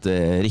synes det er helt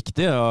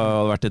riktig. Det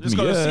har vært et Det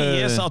skal mye... jo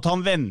sies at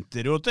han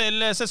venter jo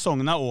til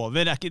sesongen er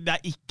over. Det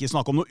er ikke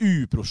snakk om noe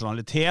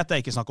uprofesjonalitet, det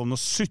er ikke snakk om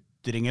noe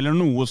sutring eller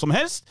noe som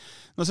helst.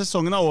 Når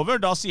sesongen er over,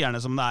 da sier han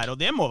det som det er, og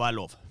det må være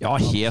lov. Ja,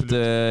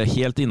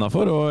 helt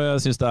innenfor, og jeg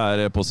synes det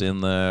er på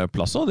sin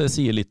plass, og det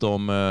sier litt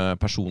om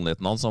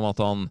personligheten hans, om at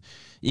han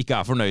ikke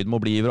er fornøyd med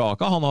å bli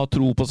vraka. Han har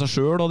tro på seg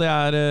selv, og det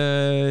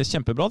er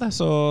kjempebra det.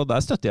 Så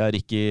der støtter jeg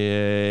Ricky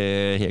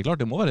helt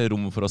klart. Det må være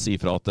rom for å si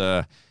fra at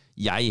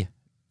jeg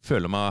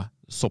føler meg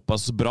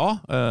såpass bra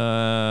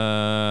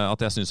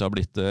at jeg synes jeg har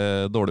blitt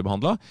dårlig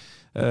behandlet.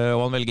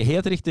 Og han velger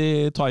helt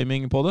riktig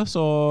timing på det,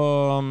 så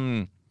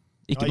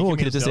ikke noe å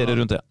kritisere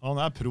rundt det.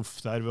 Han er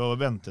proff der ved å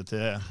vente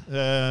til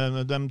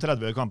de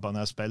 30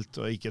 kampene er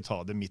spilt, og ikke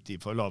ta det midt i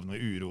for å lave noe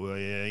uro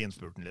i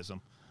innspurten, liksom.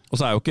 Og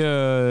så er jo ikke,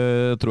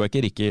 tror jeg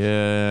ikke Ricky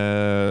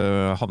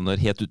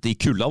havner helt ute i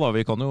kulda da.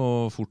 Vi kan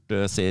jo fort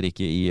se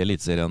Ricky i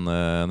elitserien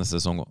neste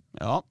sesong også.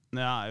 Ja,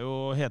 det er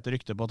jo hete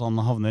rykte på at han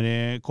havner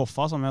i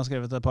koffa, som jeg har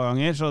skrevet et par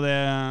ganger, så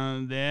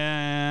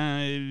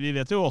vi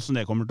vet jo hvordan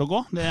det kommer til å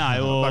gå. Det er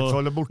jo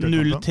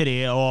 0-3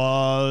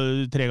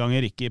 og 3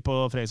 ganger Ricky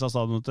på Freisa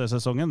stadion til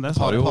sesongen. Det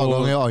par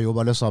ganger Ayo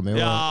Balesami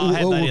og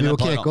Obi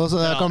og Keko, så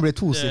det kan bli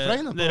tosifra.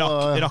 Det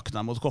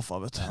rakner mot koffa,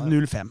 vet du.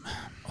 0-5.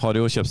 Har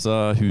jo kjøpt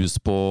seg hus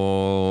på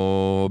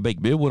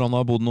Begby, hvor han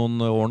har bodd noen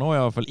år nå, og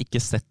jeg har i hvert fall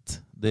ikke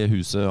sett det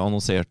huset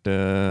annonsert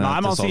til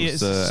salgs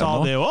ennå. Sa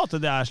det jo, at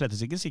det er slett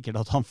ikke sikkert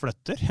at han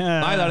flytter.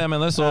 Nei, det er det jeg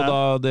mener, så da,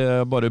 det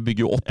bare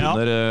bygger jo opp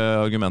under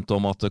argumentet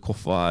om at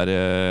Koffa er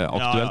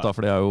aktuelt, da,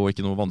 for det er jo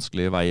ikke noe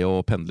vanskelig vei å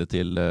pendle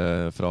til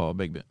fra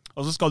Begby.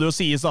 Og så skal det jo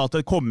sies at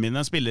det kom inn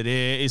en spiller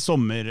i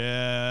sommer,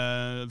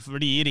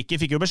 fordi Ricky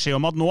fikk jo beskjed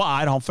om at nå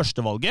er han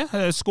førstevalget.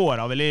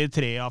 Skåret vel i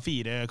 3 av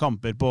 4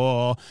 kamper på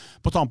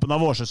tampen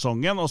av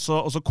vårsesongen, og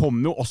så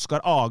kom jo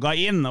Oscar Aga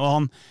inn,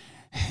 og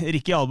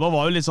Ricky Alba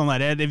var jo litt sånn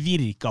der, det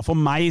virka for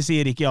meg,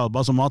 sier Ricky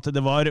Alba, som at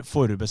det var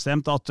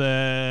forbestemt at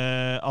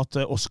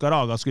Oscar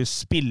Aga skulle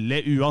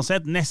spille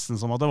uansett, nesten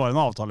som at det var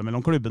en avtale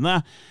mellom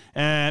klubbene.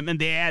 Men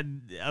det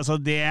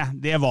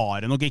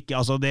var det nok ikke.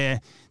 Altså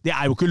det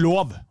er jo ikke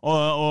lov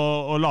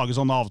å lage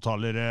sånne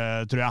avtaler,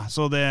 tror jeg.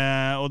 Så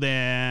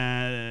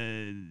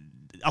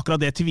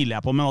akkurat det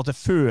tviler jeg på, men at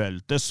det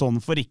føltes sånn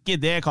for Ricky,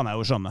 det kan jeg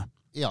jo skjønne.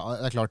 Ja,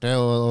 det er klart det,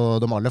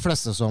 og de aller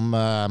fleste som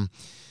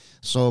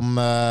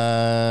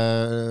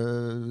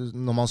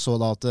når man så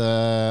da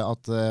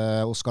at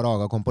Oscar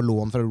Aga kom på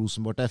lån fra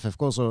Rosenborg til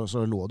FFK,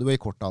 så lå det jo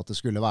i kortet at det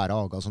skulle være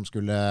Aga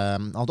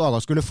at Aga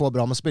skulle få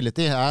bra med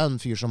spilletid. Jeg er en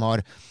fyr som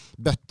har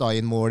bøtta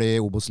inn mål i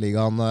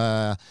Obos-ligaen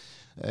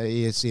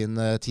i sin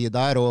tid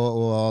der,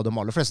 og de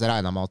aller fleste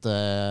regner med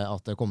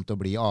at det kom til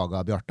å bli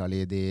Aga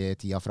Bjartalid i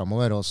tida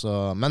fremover.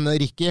 Men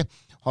Ricky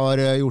har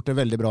gjort det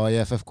veldig bra i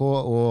FFK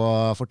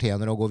og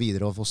fortjener å gå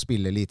videre og få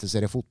spille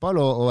eliteseriefotball,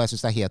 og jeg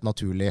synes det er helt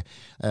naturlig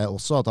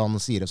også at han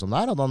sier det som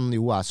det er, at han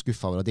jo er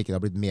skuffet over at det ikke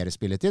har blitt mer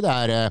spilletid.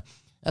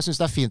 Jeg synes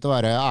det er fint å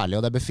være ærlig,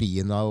 og det er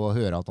befriende å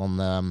høre at han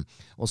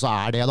også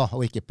er det da,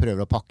 og ikke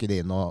prøver å pakke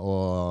det inn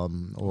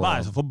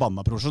Være så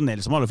forbannet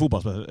profesjonell som alle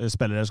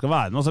fotballspillere skal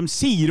være nå, så de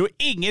sier jo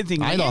ingenting.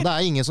 Nei da, det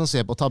er ingen som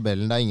ser på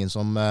tabellen, det er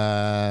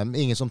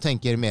ingen som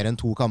tenker mer enn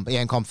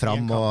en kamp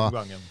fram,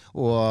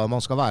 og man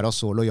skal være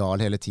så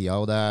lojal hele tiden,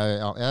 og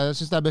jeg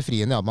synes det er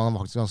befriende at man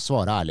faktisk kan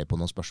svare ærlig på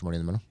noen spørsmål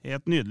innimellom.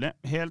 Helt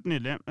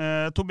nydelig.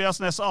 Tobias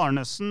Næss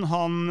Arnesen,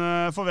 han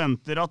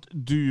forventer at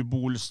du,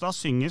 Bolstad,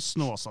 synger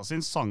Snåsa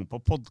sin sang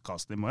på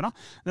podcasten i morgen.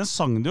 Den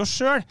sang du jo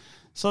selv,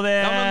 så det...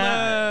 Ja,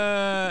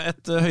 men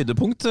et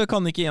høydepunkt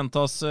kan ikke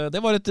gjentas.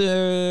 Dette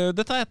er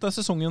et av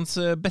sesongens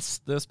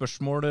beste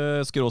spørsmål,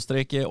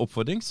 /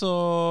 oppfordring, så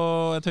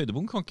et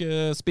høydepunkt kan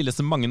ikke spilles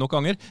mange nok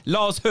ganger.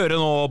 La oss høre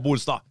nå,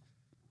 Bolstad!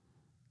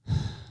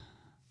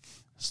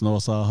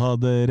 Snåsa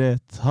hadde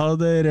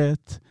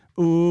rett,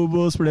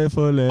 Obos ble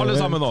for lett. Alle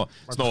sammen nå.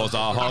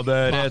 Snåsa hadde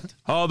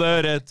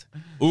rett,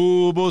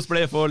 Obos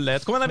ble for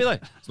lett. Kom igjen, Vidar.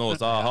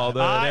 Snåsa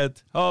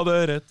hadde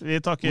rett.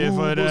 Vi takker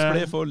for... Obos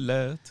ble for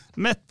lett.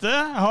 Mette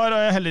har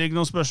heller ikke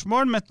noen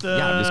spørsmål. Mette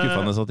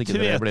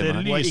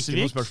Tveter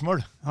Lysvik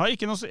har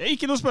ikke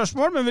noe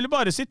spørsmål, men ville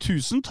bare si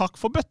 1000 takk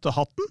for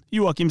bøttehatten,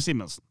 Joakim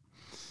Simensen.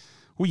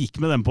 Hun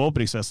gikk med den på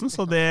opprykksfesten,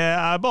 så det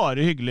er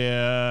bare hyggelig,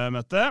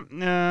 Mette.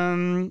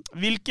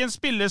 Hvilken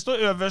spiller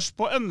står øverst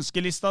på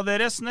ønskelista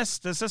deres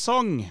neste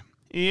sesong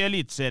i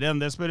elitserien?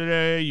 Det spør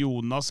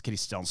Jonas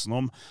Kristiansen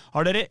om.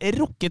 Har dere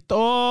rukket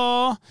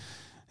å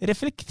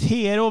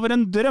reflektere over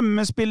en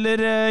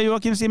drømmespiller,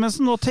 Joakim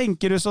Simensen? Nå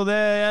tenker du så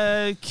det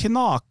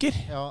knaker.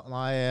 Ja,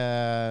 nei...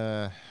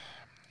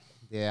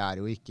 Det er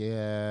jo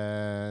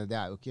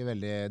ikke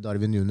veldig...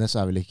 Darwin Nunes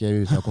er vel ikke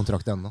uten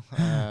kontrakt ennå.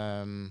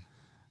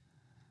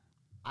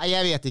 Nei,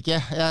 jeg vet ikke.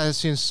 Jeg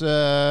synes,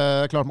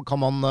 klart kan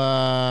man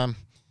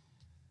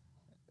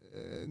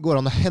går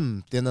an å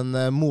hente inn en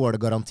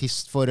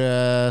målgarantist for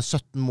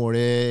 17 mål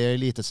i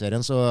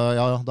eliteserien, så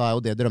ja, da er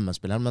jo det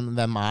drømmespilleren, men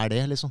hvem er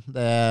det, liksom?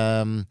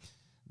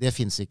 Det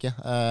finnes ikke.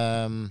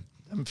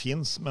 Den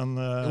finnes, men...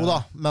 Jo da,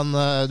 men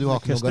du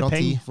har ikke noe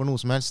garanti for noe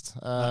som helst.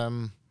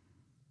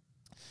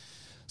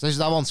 Så jeg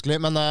synes det vanskelig,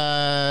 men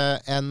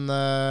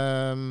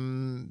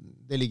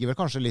det ligger vel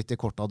kanskje litt i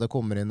kortet at det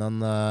kommer inn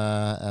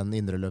en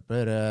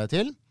indreløper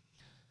til.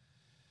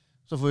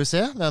 Så får vi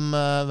se hvem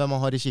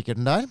man har i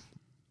kikkerten der.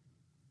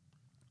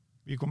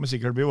 Vi kommer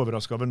sikkert bli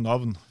overrasket over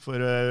navn, for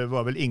det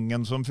var vel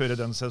ingen som før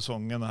den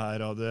sesongen her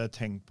hadde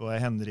tenkt på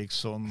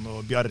Henriksson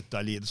og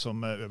Bjartalid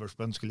som øverst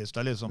på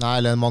ønskelista, liksom. Nei,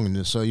 eller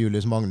Magnus og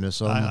Julius Magnus.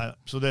 Nei,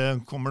 så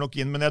det kommer nok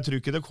inn, men jeg tror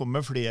ikke det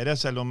kommer flere,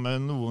 selv om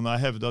noen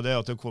har hevdet det,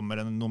 at det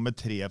kommer en nummer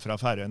 3 fra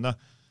Færøyene,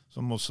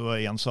 som også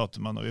en sa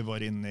til meg når vi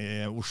var inne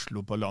i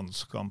Oslo på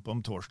landskamp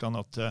om torsdagen,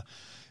 at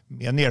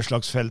med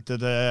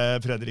nedslagsfeltet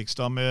til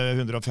Fredrikstad med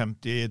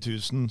 150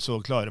 000, så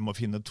klarer de å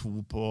finne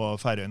 2 på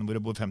Færøyene hvor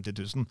det bor 50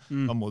 000.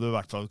 Da må du i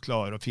hvert fall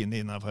klare å finne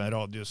innenfor en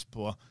radius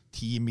på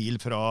 10 mil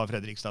fra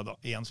Fredrikstad, da,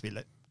 en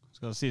spiller.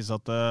 Skal det sies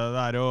at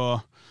det er jo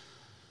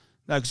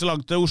ikke så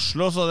langt til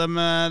Oslo, så det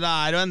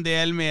er jo en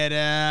del mer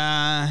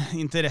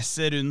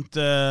interesse rundt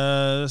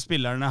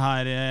spillerne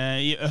her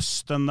i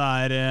øst enn det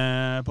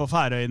er på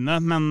Færøyene,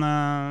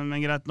 men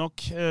greit nok.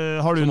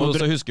 Har du så må noe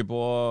du også huske på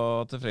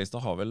at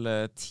Fredrikstad har vel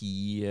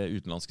 10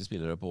 utenlandske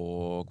spillere på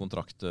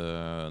kontrakt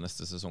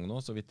neste sesong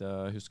nå, så vidt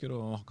jeg husker,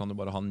 og kan du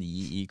bare ha 9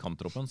 i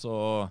kamptroppen,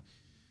 så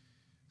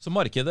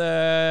markedet,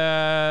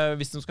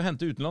 hvis de skal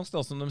hente utenlandsk,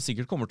 som de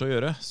sikkert kommer til å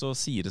gjøre, så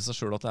sier det seg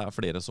selv at det er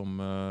flere som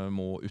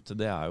må ut.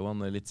 Det er jo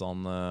en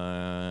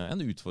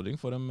utfordring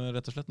for dem,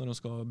 rett og slett, når de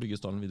skal bygge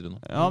stallen videre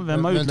nå. Ja,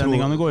 hvem av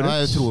utlendingene går ut?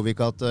 Nei, tror vi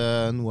ikke at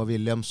Noah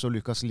Williams og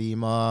Lucas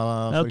Lima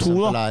for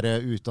eksempel er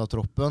ute av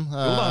troppen?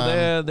 Jo da,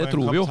 det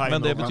tror vi jo,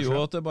 men det betyr jo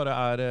at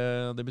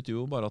det betyr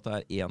jo bare at det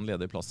er en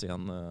ledig plass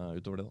igjen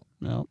utover det da.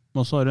 Ja,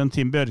 og så har du en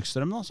Tim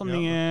Bjørkstrøm da, som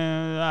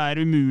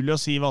er umulig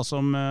å si hva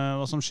som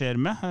skjer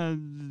med.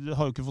 Det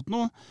har jo ikke fått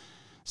noen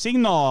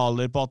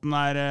signaler på at den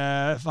er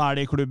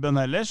ferdig i klubben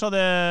heller, så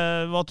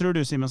hva tror du,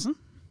 Simensen?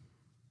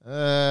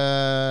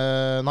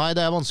 Nei,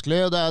 det er vanskelig,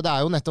 det er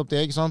jo nettopp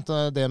det, ikke sant?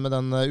 Det med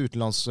den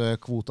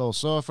utenlandskvota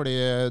også, fordi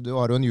du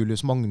har jo en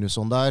Julius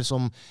Magnusson der,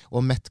 og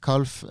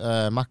Metcalf,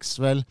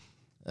 Maxwell,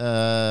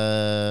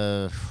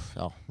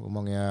 hvor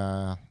mange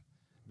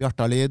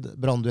Bjartalid,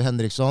 Brandu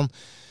Henriksson.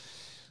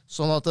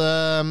 Sånn at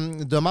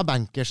de er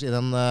bankers i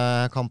den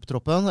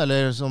kamptroppen,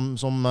 eller og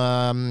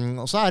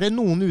så er det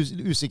noen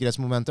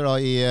usikkerhetsmomenter da,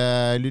 i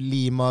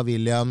Lima,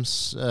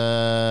 Williams,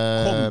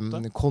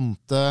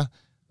 Conte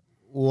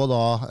og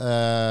da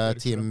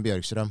Tim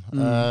Bjørkstrøm.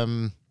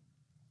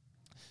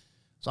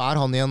 Så er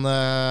han i en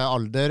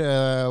alder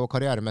og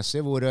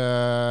karrieremessig hvor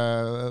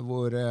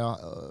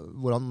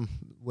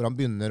han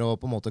begynner å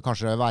på en måte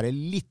kanskje være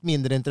litt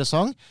mindre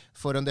interessant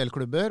for en del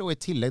klubber, og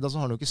i tillegg da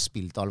så har han jo ikke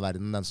spilt all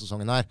verden den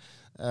sesongen her.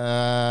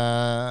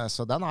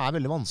 Så den er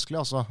veldig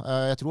vanskelig, altså.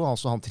 Jeg tror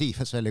også han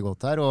trives veldig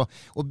godt her,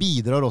 og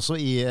bidrar også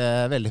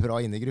veldig bra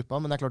inn i gruppa,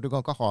 men det er klart du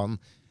kan ikke ha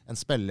en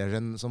spiller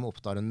som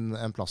opptar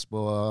en plass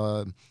på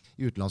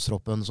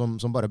utenlandstroppen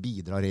som bare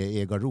bidrar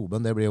i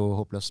garderoben. Det blir jo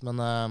håpløst, men...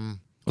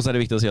 Og så er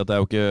det viktig å si at det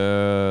er jo ikke,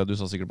 du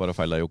sa sikkert bare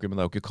feil der, Jokke, men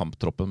det er jo ikke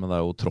kamptroppen, men det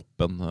er jo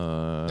troppen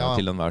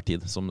til enhver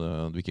tid, som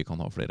du ikke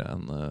kan ha flere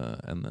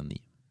enn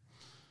 9.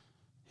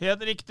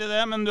 Helt riktig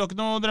det, men du har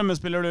ikke noen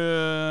drømmespiller du,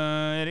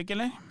 Erik,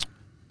 eller?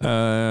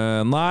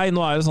 Nei,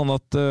 nå er det sånn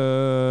at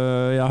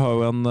jeg har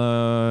jo en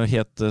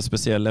helt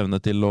spesiell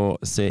evne til å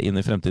se inn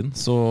i fremtiden,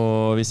 så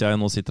hvis jeg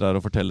nå sitter her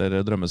og forteller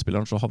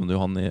drømmespilleren, så havner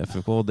jo han i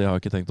FFK, og det har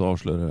jeg ikke tenkt å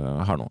avsløre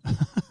her nå.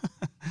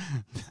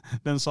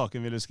 Den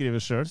saken vil du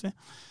skrive selv, si.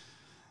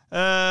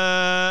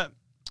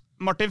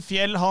 Martin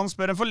Fjell, han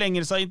spør en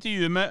forlengelse av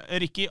intervjuet med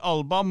Ricky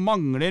Alba.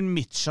 Mangler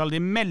Mitchell de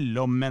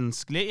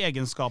mellommenneskelige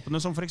egenskapene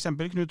som for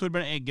eksempel Knut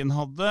Torbjørn Eggen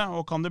hadde,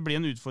 og kan det bli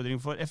en utfordring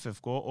for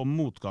FFK om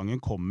motgangen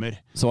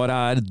kommer? Svaret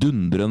er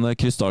dundrende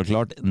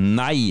krystallklart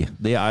nei.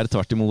 Det er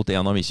tvert imot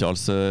en av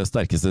Mitchells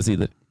sterkeste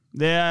sider.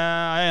 Det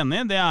er jeg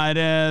enig i. Det er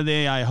det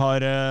jeg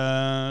har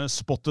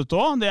spottet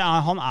også.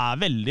 Han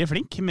er veldig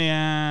flink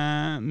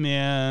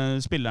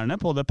med spillerne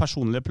på det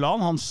personlige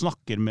plan. Han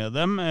snakker med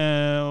dem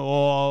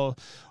og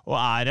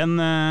er en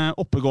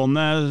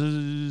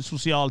oppegående,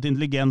 sosialt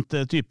intelligent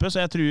type.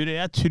 Så jeg tror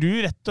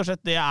rett og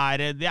slett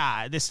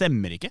det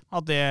stemmer ikke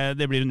at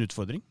det blir en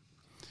utfordring.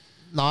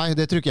 Nei,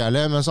 det tror ikke jeg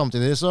heller, men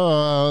samtidig så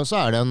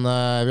er det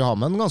vi har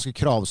med en ganske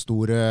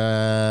kravstor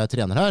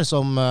trener her,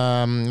 som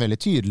er veldig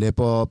tydelig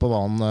på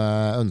hva han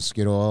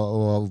ønsker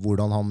og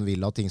hvordan han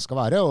vil at ting skal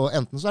være, og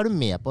enten så er du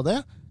med på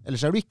det, eller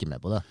så er du ikke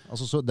med på det.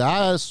 Altså,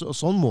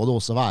 sånn må det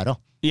også være.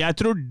 Jeg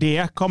tror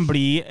det kan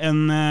bli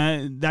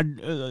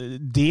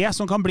det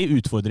som kan bli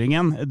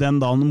utfordringen den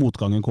dagen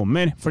motgangen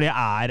kommer, for det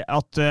er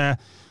at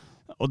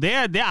og det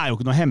er jo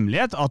ikke noe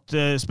hemmelighet at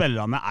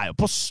spillerne er jo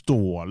på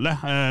stålet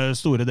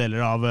store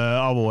deler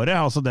av året.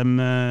 Altså de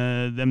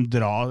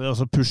drar,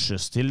 altså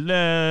pushes til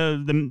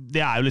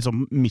det er jo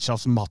liksom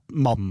Mitchells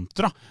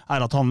mantra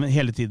er at han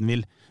hele tiden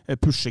vil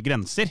pushe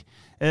grenser.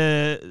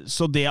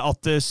 Så det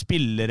at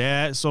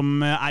spillere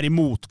som er i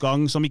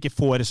motgang, som ikke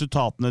får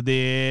resultatene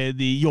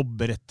de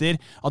jobber etter,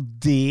 at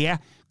det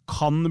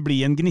kan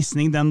bli en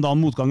gnissning den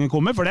dagen motgangen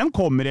kommer, for den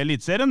kommer i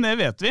elitserien, det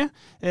vet vi.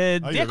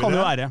 Det kan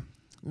jo være.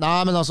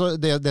 Nei, men altså,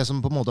 det som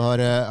på en måte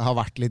har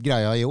vært litt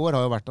greia i år,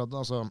 har jo vært at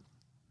altså,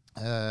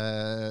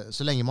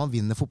 så lenge man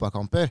vinner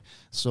fotballkamper,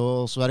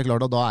 så det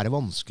klart at da det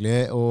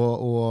vanskelig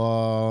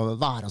å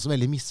være så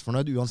veldig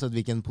misfornøyd, uansett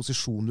hvilken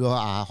posisjon du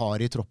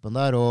har i troppen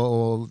der,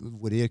 og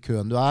hvor i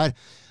køen du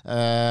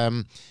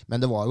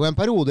men det var jo en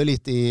periode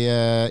litt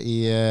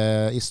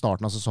i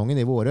starten av sesongen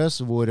i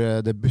våres, hvor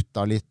det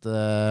butta litt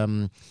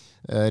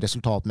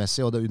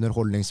resultatmessig, og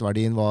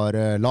underholdningsverdien var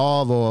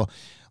lav, og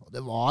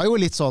det var jo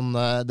litt sånn,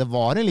 det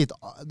var en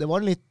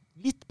litt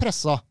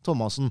pressa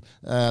Thomasen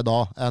da,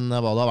 enn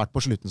hva det har vært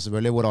på slutten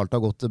selvfølgelig, hvor alt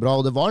har gått bra,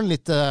 og det var en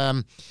litt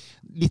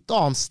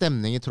annen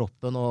stemning i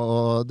troppen,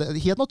 og det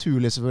helt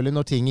naturlig selvfølgelig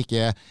når ting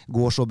ikke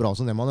går så bra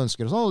som det man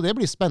ønsker, og sånn, og det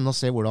blir spennende å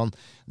se hvordan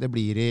det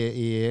blir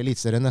i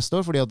Elitserien neste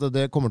år, fordi at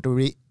det kommer til å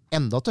bli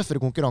enda tøffere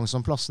konkurranse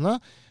om plassene,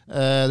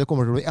 det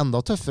kommer til å bli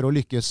enda tøffere å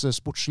lykkes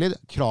sportslig,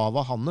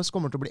 kravet hans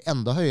kommer til å bli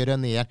enda høyere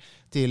ned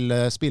til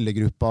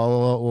spillergruppa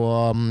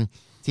og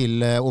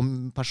til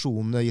om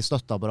personene i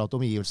støtteapparatet,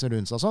 omgivelser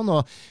rundt seg og sånn,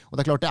 og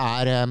det er klart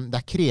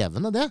det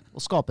krevende det,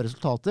 å skape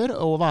resultater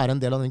og være en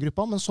del av den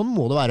gruppa, men sånn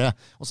må det være.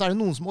 Og så det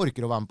noen som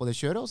orker å være med på det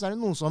kjøret, og så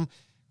det noen som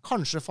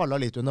kanskje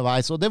faller litt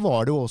underveis, og det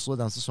var det jo også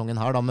den sesongen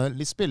her, da, med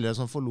litt spillere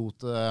som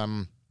forlot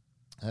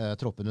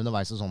troppen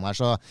underveis og sånn her,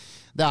 så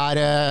det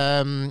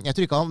jeg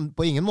tror ikke han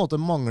på ingen måte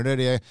mangler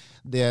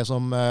det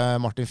som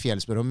Martin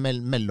Fjell spør om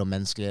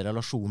mellommenneskelige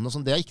relasjoner, og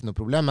sånn, det ikke noe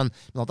problem, men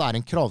at det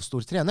en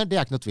kravstor trener,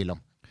 det ikke noe tvil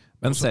om.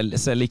 Men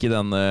selv ikke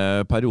den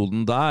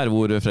perioden der,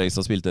 hvor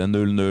Fredrikstad spilte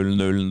 0-0,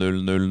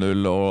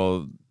 0-0,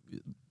 og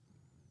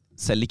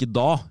selv ikke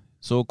da,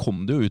 så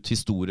kom det jo ut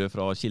historier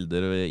fra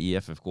kilder i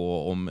FFK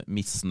om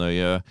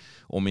misnøye,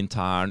 om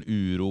intern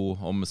uro,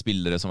 om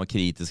spillere som var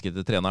kritiske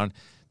til treneren.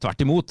 Tvert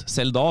imot,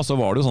 selv da så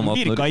var det jo sånn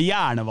at... Virka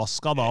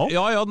hjernevaska da også?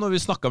 Ja, når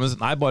vi snakket med...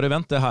 Nei, bare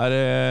vent, det her,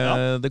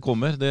 det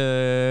kommer,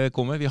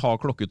 vi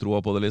har klokketroa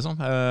på det liksom.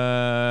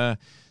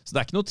 Så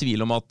det ikke noe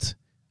tvil om at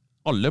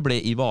alle ble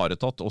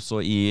ivaretatt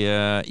også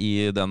i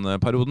den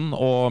perioden,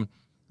 og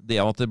det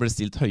at det ble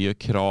stilt høye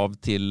krav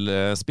til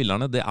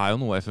spillerne, det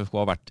jo noe FFK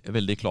har vært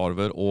veldig klar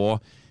over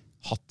og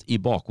hatt i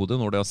bakhodet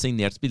når de har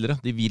signert spillere.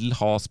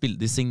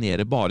 De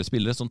signerer bare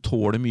spillere som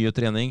tåler mye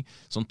trening,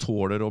 som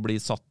tåler å bli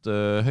satt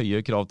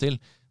høye krav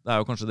til. Det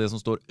jo kanskje det som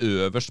står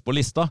øverst på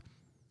lista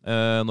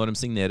når de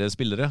signerer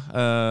spillere.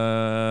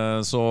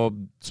 Så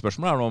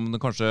spørsmålet nå om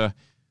det kanskje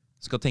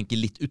skal tenke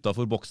litt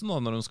utenfor boksen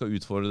da, når de skal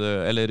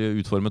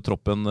utforme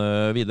troppen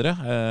videre,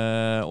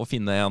 og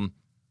finne en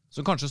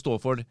som kanskje står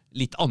for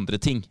litt andre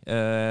ting,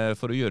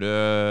 for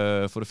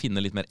å finne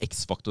litt mer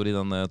X-faktor i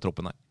den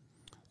troppen her.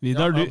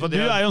 Vidar, du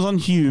jo en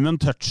sånn human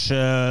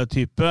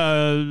touch-type.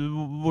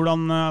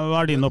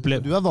 Hva din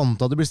opplevelse? Du vant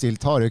til at det blir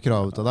stilt harde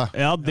krav til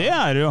deg. Ja, det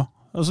det jo.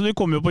 Altså, du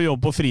kommer jo på jobb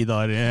på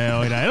fridager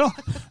og greier, da.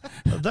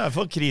 Det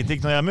for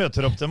kritikk når jeg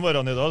møter opp til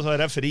morgenen i dag, så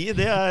jeg fri.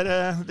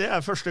 Det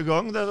første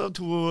gang. Det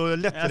 2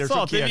 lettere sjokkerte. Jeg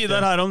sa til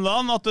Vidar her om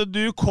dagen at du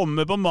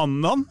kommer på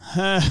mandagen.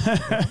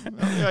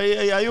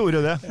 Jeg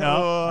gjorde det. Ja,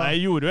 jeg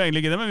gjorde jo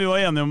egentlig ikke det, men vi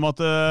var enige om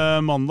at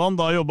mandagen,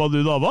 da jobbet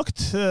du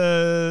dagvakt.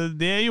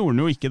 Det gjorde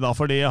han jo ikke da,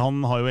 fordi han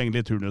har jo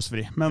egentlig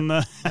turnusfri. Men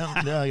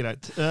det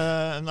greit.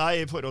 Nei,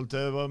 i forhold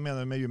til hva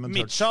mener du med human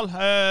touch? Mitchell,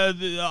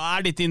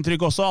 ditt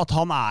inntrykk også at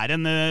han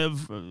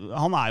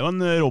jo en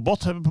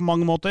robot på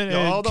mange måter,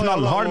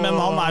 knallhard, men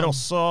han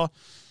også,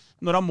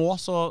 når han må,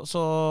 så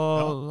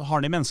har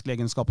han de menneskelige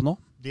egenskapene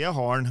også. Det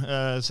har han,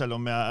 selv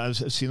om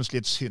jeg synes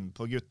litt synd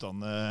på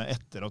guttene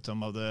etter at de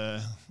hadde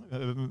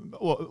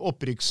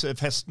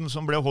opprykksfesten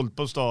som ble holdt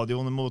på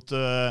stadion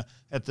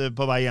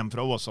på vei hjem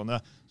fra Åsane,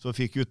 så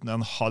fikk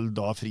guttene en halv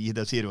dag fri,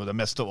 det sier jo det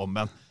meste om,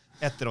 men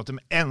etter at de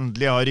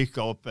endelig har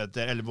rykket opp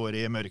etter 11 år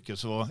i mørket,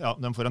 så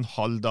de får en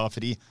halv dag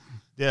fri.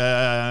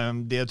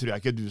 Det tror jeg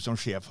ikke du som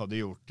sjef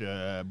hadde gjort,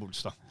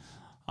 Bolstad.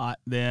 Nei,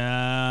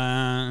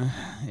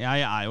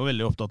 jeg jo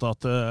veldig opptatt av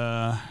at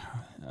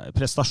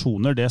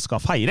prestasjoner, det skal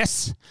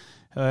feires.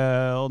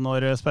 Og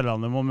når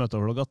spillerne må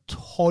møte klokka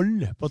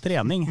 12 på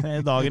trening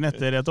dagen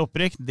etter et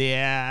opprykk, det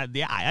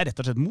jeg rett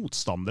og slett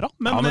motstander av.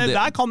 Men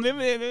der kan vi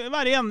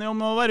være enige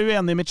om å være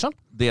uenige, Mitchell.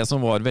 Det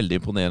som var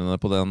veldig imponerende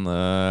på den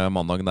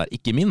mandagen der,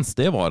 ikke minst,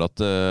 det var at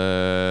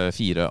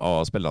 4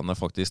 av spillerne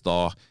faktisk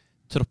da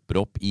tropper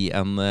opp i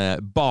en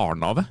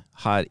barnehave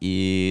her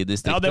i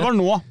distriktet. Ja, det var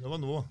nå. Det var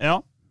nå. Ja,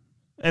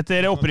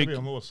 etter opprykk.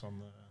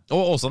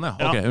 Åsane,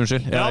 ja. Ok,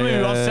 unnskyld. Ja,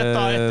 men uansett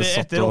da,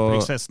 etter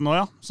opprykksfesten nå,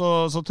 ja.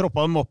 Så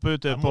troppa de opp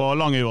ute på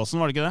Langøyåsen,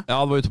 var det ikke det?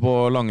 Ja, det var ute på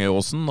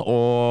Langøyåsen,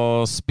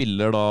 og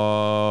spiller da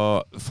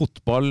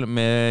fotball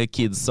med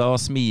kidsa,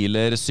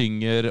 smiler,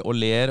 synger og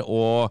ler,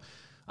 og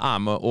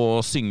med å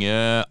synge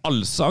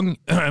allsang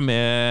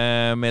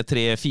med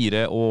 3-,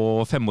 4-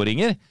 og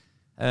 5-åringer.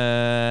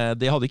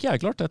 Det hadde ikke jeg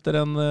klart etter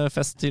en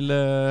fest til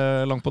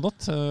langt på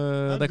natt.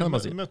 Det kan jeg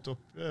bare si. Vi møtte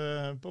opp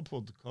på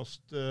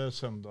podcast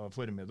søndag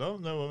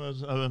formiddag. Det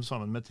var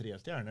sammen med 3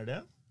 stjerner,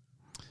 det.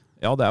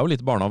 Ja, det jo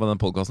litt barna ved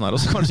den podcasten her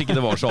også. Kanskje ikke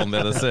det var så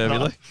annerledes,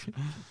 Vidar.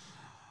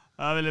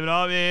 Ja, veldig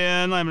bra. Vi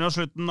nærmer oss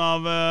slutten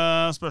av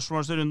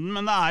spørsmålsrunden,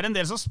 men det en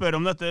del som spør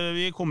om dette.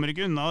 Vi kommer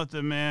ikke unna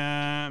dette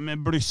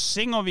med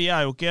blussing, og vi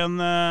jo ikke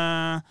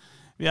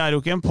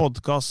en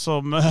podcast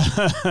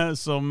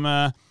som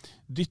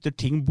dytter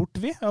ting bort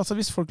vi. Altså,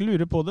 hvis folk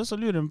lurer på det, så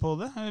lurer de på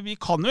det. Vi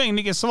kan jo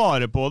egentlig ikke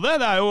svare på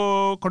det. Det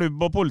jo klubb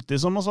og politi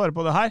som må svare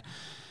på det her.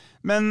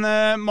 Men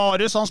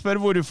Marius han spør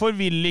hvorfor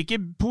vil ikke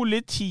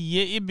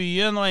politiet i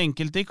byen og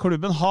enkelte i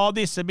klubben ha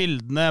disse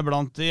bildene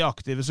blant de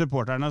aktive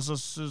supporterne, så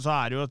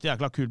det jo et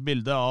jækla kult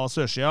bilde av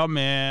sørsida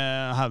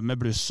med haug med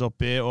bluss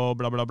oppi og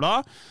bla bla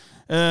bla.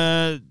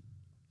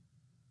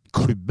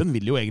 Klubben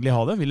vil jo egentlig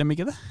ha det, vil de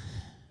ikke det?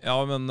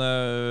 Ja, men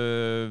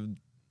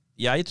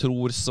jeg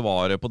tror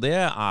svaret på det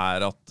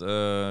at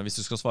hvis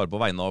du skal svare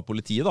på vegne av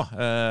politiet da,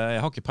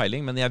 jeg har ikke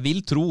peiling, men jeg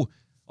vil tro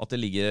at det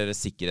ligger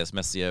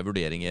sikkerhetsmessige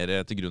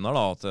vurderinger til grunn her,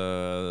 da, at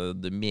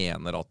det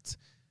mener at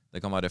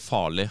det kan være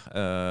farlig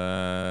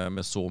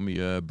med så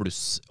mye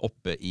bluss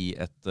oppe i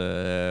et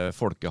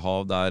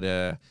folkehav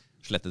der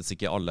slettes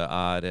ikke alle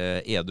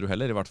edru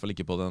heller, i hvert fall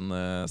ikke på den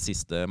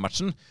siste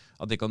matchen,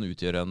 at det kan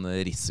utgjøre en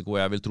risiko.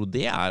 Jeg vil tro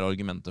det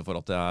argumentet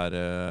for at det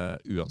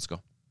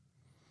uønsket.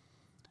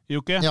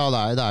 Jokke? Ja,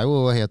 det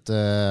jo helt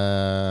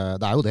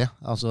det jo det.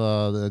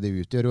 Altså, det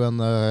utgjør jo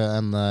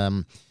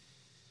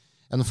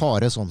en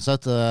fare sånn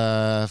sett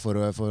for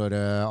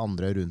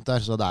andre rundt der.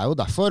 Så det jo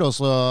derfor, og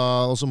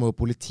så må jo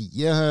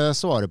politiet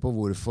svare på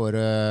hvorfor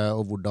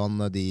og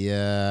hvordan de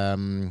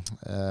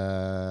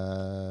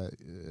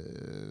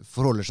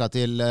forholder seg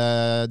til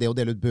det å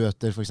dele ut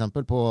bøter for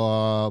eksempel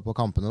på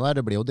kampene der.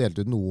 Det ble jo delt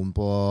ut noen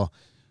på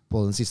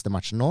den siste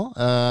matchen nå.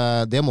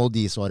 Det må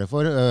de svare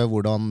for,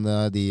 hva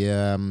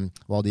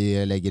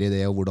de legger i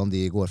det og hvordan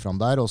de går fram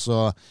der, og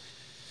så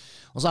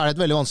det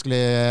et veldig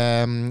vanskelig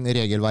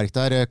regelverk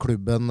der.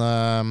 Klubben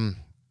kan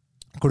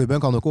jo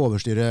ikke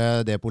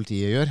overstyre det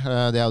politiet gjør.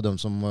 Det jo dem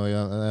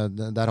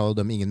der har jo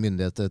dem ingen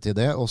myndighet til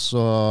det. Og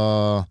så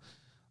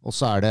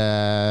det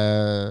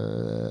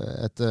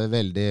et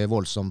veldig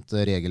voldsomt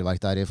regelverk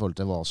der i forhold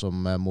til hva som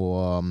må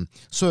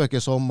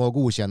søkes om og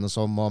godkjennes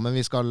om. Men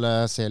vi skal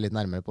se litt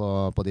nærmere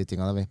på de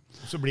tingene vi.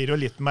 Så blir det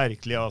jo litt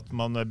merkelig at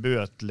man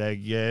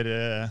bøtelegger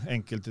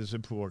enkelte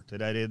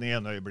supportere i det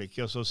ene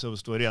øyeblikket, og så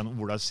står det igjen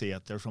Ola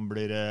Sæter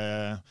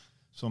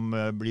som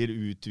blir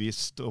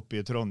utvist oppe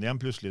i Trondheim.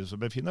 Plutselig så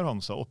befinner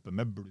han seg oppe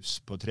med bluss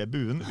på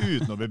tribunen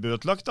uten å bli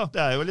bøtelagt. Da.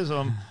 Det jo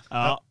liksom...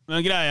 Ja,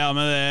 men greia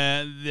med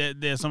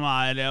det som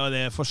og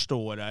det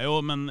forstår jeg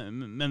jo,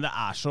 men det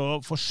så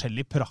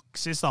forskjellig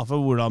praksis da, for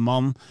hvordan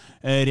man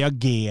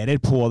reagerer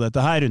på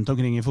dette her rundt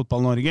omkring i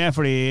Fotball-Norge,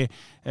 fordi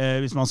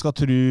hvis man skal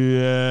tro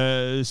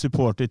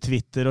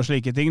supporter-Twitter og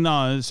slike ting,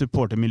 da,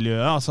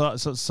 supportermiljøet,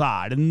 så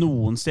det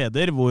noen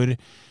steder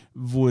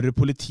hvor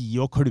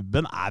politiet og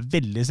klubben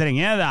veldig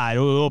strenge. Det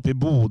jo oppe i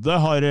Bodø,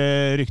 har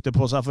rykte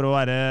på seg for å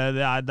være,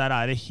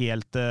 der det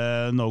helt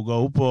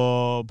no-go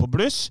på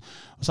bluss.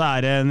 Og så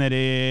det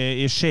nede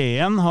i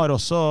Skjeen, har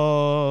også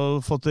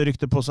fått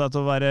rykte på seg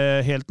til å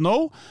være helt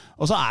no.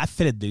 Og så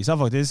Fredrikstad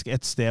faktisk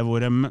et sted hvor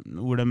de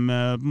på en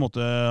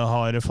måte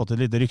har fått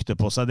et lite rykte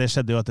på seg. Det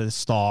skjedde jo etter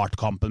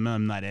startkampen med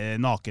den der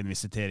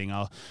nakenvisiteringen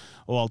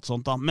og alt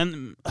sånt da. Men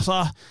altså...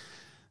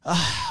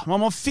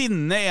 Man må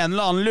finne en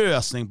eller annen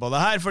løsning på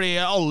det her,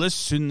 fordi alle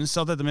synes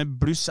at dette med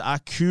bluss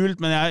kult,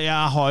 men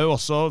jeg har jo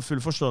også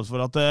full forståelse for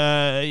at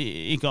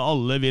ikke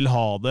alle vil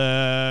ha det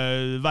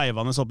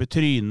veivende opp i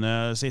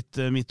trynet sitt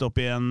midt opp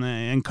i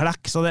en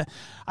klekk, så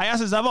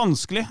jeg synes det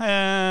vanskelig,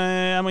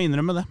 jeg må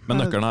innrømme det. Men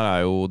nøkkelen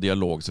her jo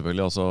dialog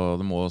selvfølgelig, altså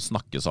det må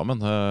snakke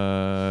sammen,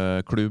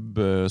 klubb,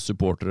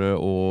 supportere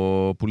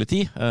og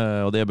politi,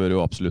 og det bør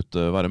jo absolutt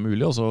være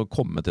mulig, og så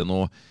komme til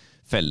noe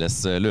felles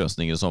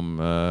løsninger som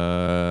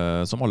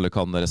alle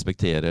kan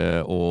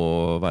respektere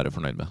og være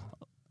fornøyd med.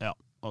 Ja,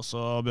 og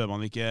så bør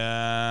man ikke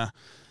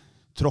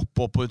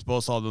troppe opp ut på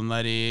stadion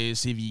der i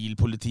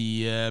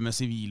med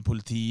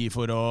sivilpoliti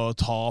for å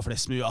ta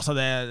flest mulig. Altså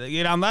det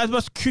greiene der,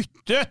 bare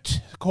kutt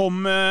ut!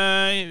 Kom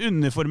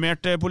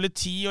uniformert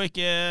politi og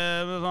ikke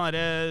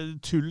sånne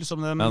tull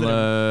som det. Men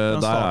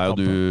der jo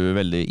du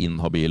veldig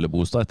inhabil,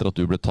 Bostad, etter at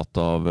du ble tatt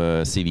av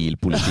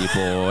sivilpoliti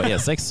på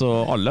E6, så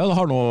alle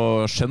har nå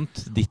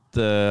skjønt ditt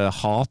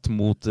hat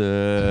mot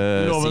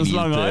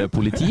sivilt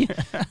politi.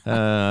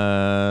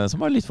 Så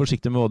vær litt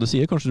forsiktig med hva du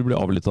sier. Kanskje du blir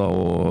avlyttet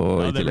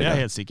og ja, det blir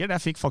jeg helt sikkert.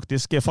 Jeg fikk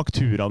faktisk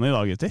fakturaen i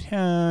dag, gutter.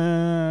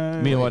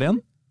 Mye var igjen?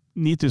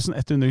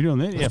 9.100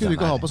 kroner. Skulle du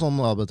ikke ha på sånn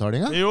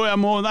avbetaling? Jo,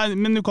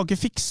 men du kan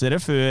ikke fikse det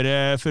før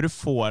du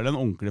får den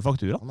ordentlige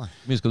faktura.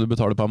 Mye skal du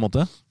betale på en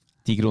måte?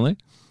 10 kroner?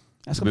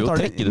 Jeg skal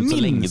betale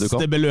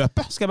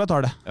minstebeløpet, skal jeg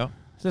betale det. Ja.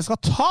 Så det skal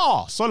ta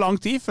så lang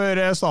tid før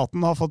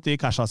staten har fått de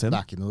casha sine.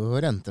 Det ikke noe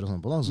renter og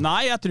sånn på det? Altså.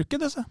 Nei, jeg tror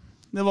ikke det.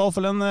 Det var i hvert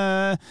fall en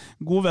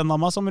god venn av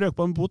meg som røk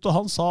på en bot, og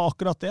han sa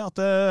akkurat det, at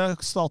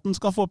staten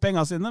skal få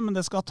pengene sine, men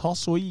det skal ta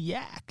så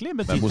jæklig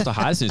med tid. Men Bostad,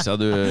 her synes jeg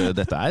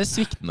dette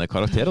sviktende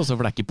karakter, også,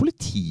 for det ikke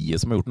politiet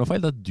som har gjort noe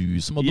feil, det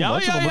du som har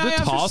dommet, så da må du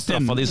ta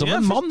straffa di som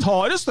en mann.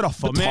 Tar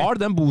straffa mi. Betal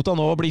den bota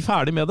nå og bli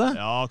ferdig med det.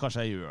 Ja,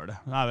 kanskje jeg gjør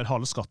det. Det vel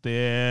halv skatt i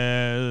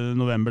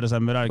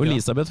november-desember. Og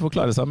Elisabeth får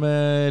klare seg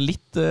med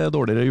litt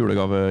dårligere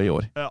julegave i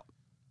år. Ja.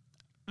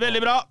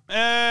 Veldig bra.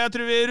 Jeg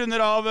tror vi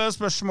runder av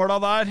spørsmåla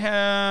der.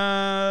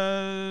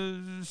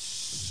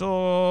 Så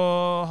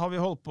har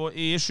vi holdt på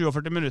i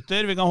 47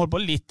 minutter. Vi kan holde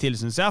på litt til,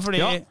 synes jeg, fordi...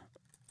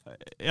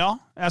 Ja,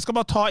 jeg skal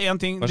bare ta en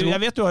ting.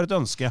 Jeg vet du har et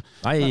ønske.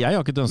 Nei, jeg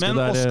har ikke et ønske.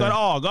 Men Oskar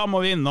Aga må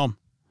vi innom.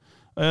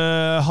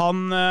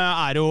 Han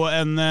jo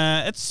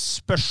et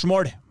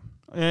spørsmål.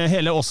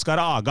 Hele Oskar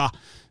Aga.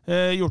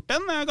 Gjort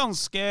en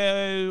ganske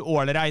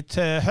ålreit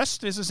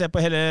høst, hvis du ser på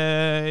hele,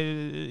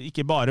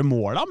 ikke bare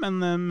måla,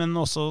 men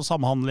også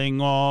samhandling,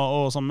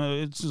 og som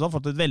jeg synes har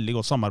fått et veldig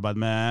godt samarbeid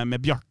med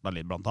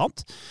Bjartalid, blant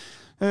annet.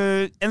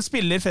 En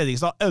spiller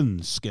Fredrikstad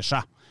ønsker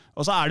seg.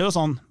 Og så det jo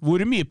sånn,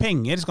 hvor mye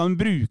penger skal han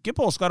bruke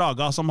på Oskar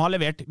Aga, som har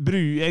levert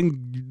en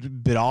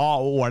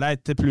bra og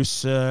ålreit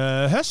pluss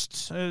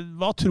høst?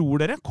 Hva tror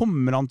dere?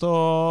 Kommer han til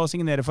å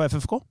signere for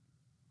FFK?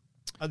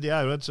 Ja, det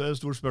jo et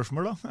stort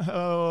spørsmål, da.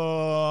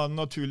 Og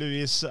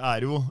naturligvis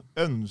jo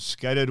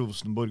ønsker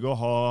Rosenborg å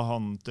ha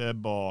han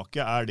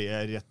tilbake. Det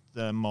rett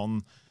mann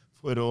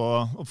for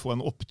å få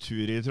en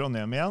opptur i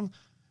Trondheim igjen?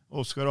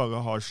 Oskar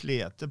Aga har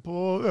slete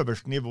på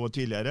øverste nivå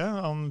tidligere.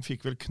 Han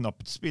fikk vel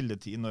knapt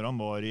spilletid når han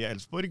var i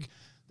Elfsborg.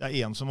 Det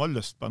en som har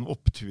lyst på en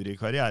opptur i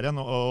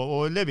karrieren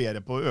og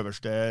levere på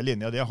øverste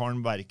linje. Det har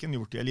han hverken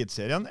gjort i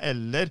Elitserien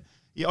eller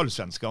i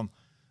Allsvenskan.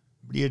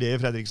 Blir det i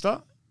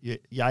Fredrikstad?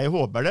 Jeg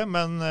håper det,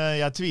 men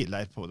jeg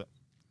tviler på det.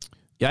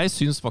 Jeg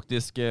synes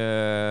faktisk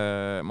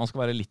man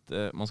skal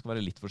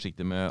være litt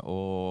forsiktig med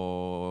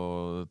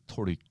å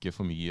tolke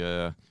for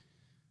mye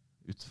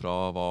ut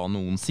fra hva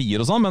noen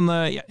sier og sånn, men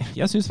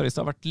jeg synes faktisk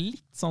det har vært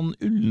litt sånn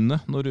ullende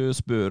når du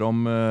spør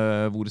om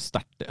hvor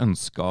sterkt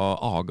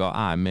ønsket Aga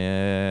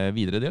med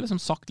videre. Det har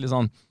liksom sagt litt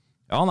sånn,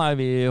 ja nei,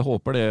 vi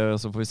håper det,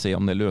 så får vi se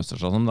om det løser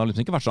seg. Det har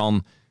liksom ikke vært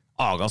sånn,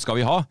 Aga skal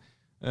vi ha.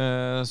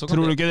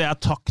 Tror du ikke det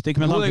taktikk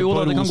med tanke på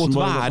Rosenborg? Det kan godt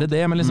være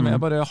det, men liksom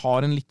jeg bare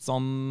har en litt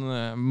sånn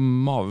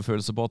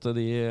mavefølelse på at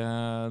de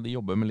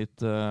jobber med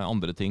litt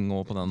andre ting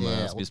og på den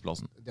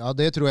spissplassen. Ja,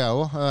 det tror jeg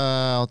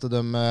også.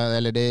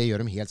 Eller det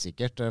gjør de helt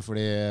sikkert,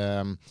 fordi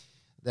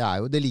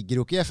det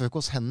ligger jo ikke i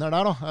FFKs hender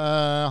der, da.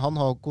 Han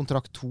har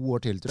kontrakt 2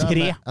 år til, tror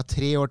jeg.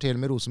 3 år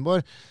til med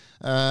Rosenborg.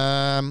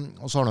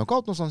 Og så har han jo ikke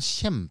hatt noen sånn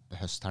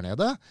kjempehøst her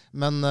nede,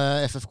 men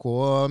FFK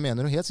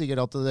mener jo helt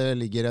sikkert at det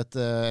ligger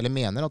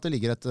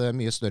et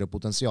mye større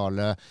potensial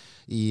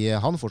i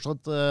han,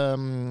 fortsatt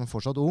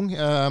ung.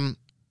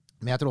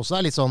 Men jeg tror også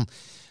det litt sånn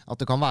at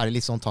det kan være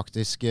litt sånn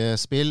taktisk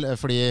spill,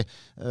 fordi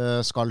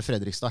skal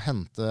Fredrikstad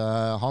hente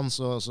han,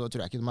 så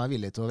tror jeg ikke de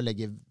villige til å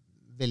legge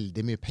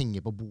veldig mye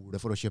penger på bordet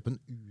for å kjøpe en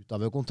ut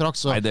av en kontrakt.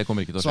 Så, nei, det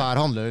kommer ikke til å skje. Så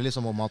her handler det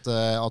liksom om at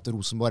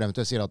Rosenborg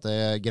eventuelt sier at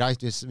det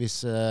greit,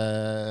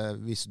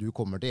 hvis du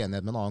kommer til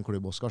enighet med en annen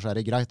klubb, Oskar, så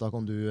det greit, da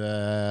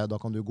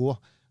kan du gå.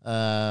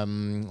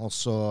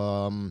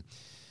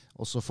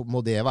 Og så må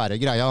det være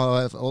greia.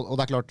 Og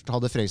det klart,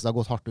 hadde Fredrikstad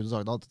gått hardt ut og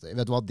sagt at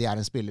vet du hva, det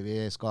en spiller vi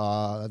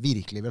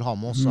virkelig vil ha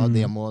med oss,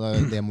 det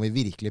må vi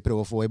virkelig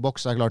prøve å få i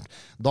boks. Det klart,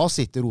 da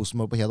sitter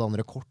Rosenborg på helt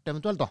andre kort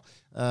eventuelt da,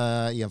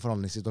 i en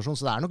forhandlingssituasjon.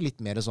 Så det nok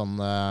litt mer sånn...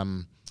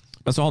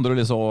 Men så handler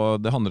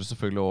det handler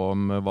selvfølgelig om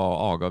hva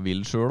Aga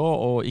vil selv,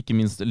 og ikke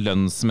minst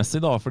lønnsmessig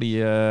da, fordi...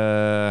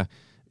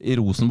 I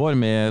Rosenborg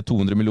med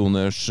 200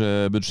 millioners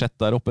budsjett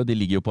der oppe, de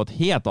ligger jo på et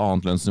helt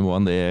annet lønnsnivå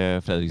enn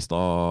det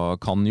Fredrikstad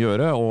kan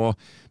gjøre, og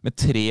med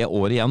 3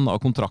 år igjen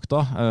av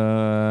kontrakta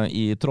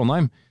i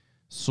Trondheim,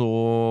 så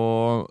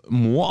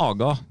må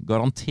Aga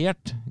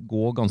garantert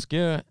gå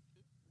ganske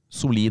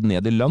solid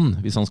ned i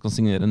lønn hvis han skal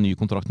signere en ny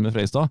kontrakt med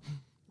Fredrikstad,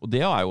 og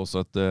det jo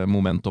også et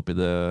moment oppi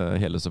det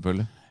hele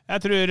selvfølgelig. Jeg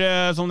tror,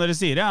 som dere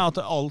sier, at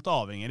alt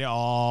avhenger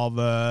av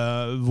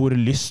hvor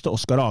lyst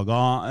Oskar Aga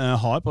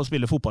har på å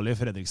spille fotball i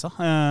Fredrikstad.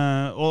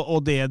 Og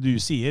det du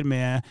sier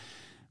med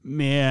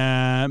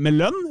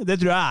lønn,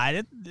 det tror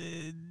jeg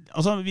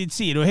altså, vi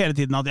sier jo hele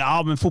tiden at ja,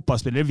 men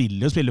fotballspillere vil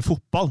jo spille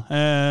fotball.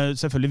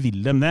 Selvfølgelig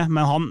vil de det,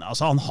 men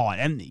han har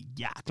en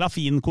jækla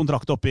fin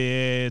kontrakt oppe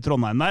i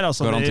Trondheim der.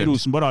 Altså,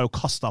 Rosenborg har jo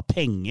kastet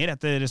penger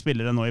etter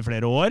spillere nå i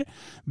flere år.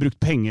 Brukt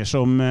penger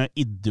som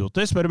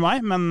idioter, spør du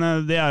meg, men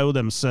det jo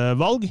deres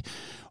valg.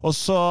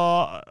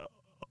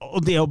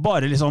 Og det jo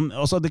bare liksom,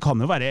 altså det kan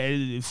jo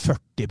være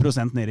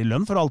 40% ned i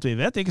lønn for alt vi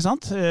vet, ikke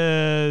sant?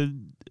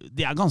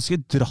 Det ganske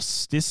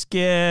drastisk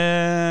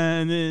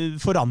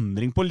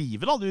forandring på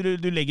livet da.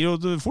 Du legger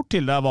jo fort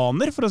til deg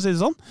vaner, for å si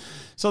det sånn.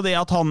 Så det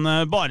at han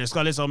bare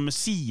skal liksom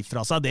si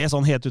fra seg det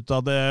sånn helt ut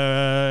av det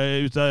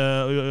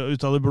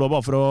blå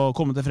bare for å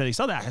komme til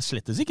Fredrikstad, det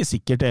slettes ikke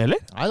sikkert det heller.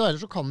 Nei,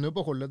 ellers så kan han jo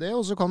beholde det,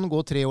 og så kan han gå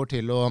 3 år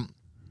til og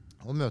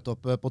Å møte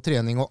opp på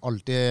trening og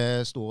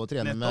alltid stå og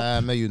trene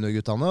med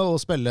juniorguttene og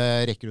spille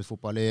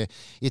rekruttfotball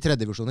i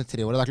tredje divisjon i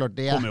 3 år. Det klart,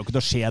 det kommer jo ikke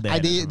til å skje det.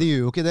 Nei, det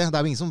gjør jo ikke det. Det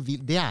er jo ingen som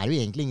vil. Det er jo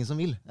egentlig ingen som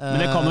vil. Men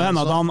det kan jo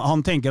hende at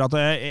han tenker at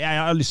jeg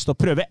har lyst til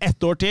å prøve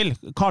 1 år til.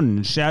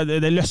 Kanskje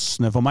det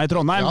løsner for meg i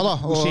Trondheim. Ja da,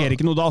 og skjer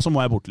ikke noe da, så må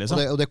jeg bort, liksom.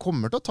 Og det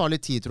kommer til å ta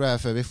litt tid, tror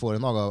jeg, før vi får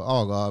en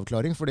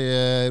avklaring, fordi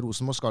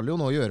Rosenborg skal jo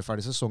nå gjøre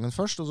ferdig sesongen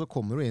først, og så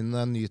kommer jo inn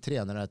en ny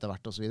trener etter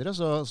hvert og så videre.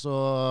 Så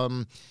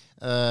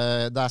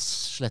det er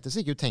slettes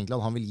ikke utenkelig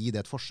at han vil gi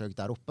det et forsøk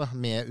der oppe,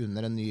 med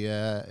under en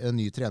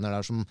ny trener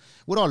der,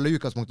 hvor alle i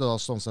utgangspunktet da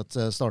sånn sett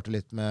starter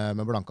litt med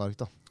blanke ark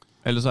da.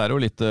 Ellers er det jo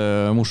litt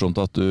morsomt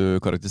at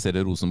du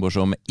karakteriserer Rosenborg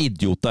som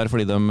idioter,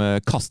 fordi de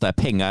kaster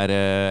penger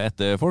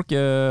etter folk,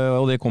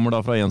 og det kommer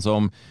da fra en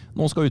som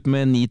nå skal ut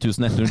med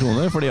 9.100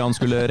 kroner, fordi han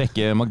skulle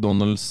rekke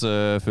McDonalds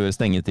før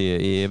stengetid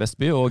i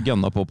Vestby, og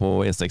gønna på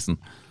E6-en.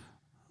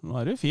 Nå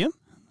er du fin.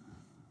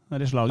 Er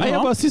det slaget? Nei,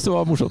 jeg bare synes det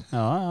var morsomt.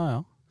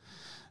 Ja.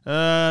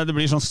 Det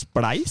blir sånn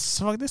spleis,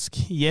 faktisk.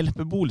 Hjelp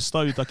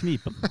Bolstad ut av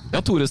knipen. Ja,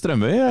 Tore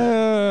Strømøy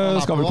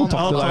skal vel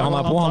kontakte deg. Han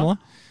er på, han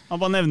også. Han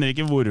bare nevner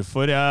ikke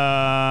hvorfor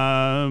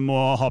jeg må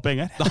ha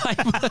penger.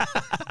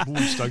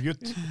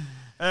 Bolstad-gutt.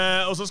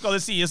 Og så skal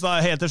det sies da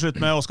helt til slutt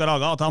med Oskar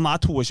Aga at han er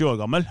 22 år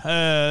gammel.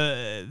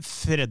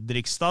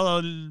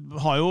 Fredrikstad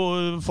har jo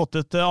fått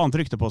et annet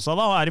rykte på seg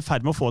da, og er i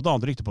ferd med å få et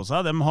annet rykte på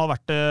seg. De har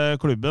vært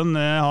klubben,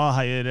 har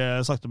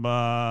Heier sagt til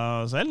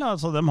meg selv,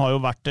 altså de har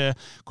jo vært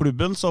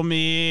klubben som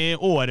i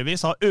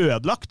årevis har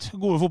ødelagt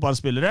gode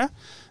fotballspillere.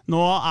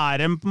 Nå er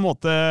de på en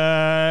måte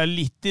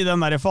litt i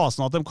den der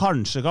fasen at de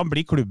kanskje kan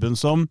bli klubben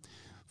som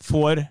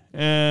får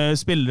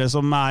spillere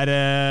som er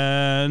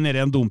nede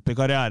i en dump i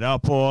karriere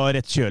på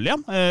rett kjøl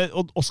igjen.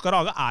 Og Oskar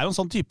Aga er jo en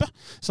sånn type.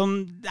 Han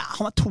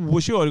er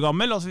 22 år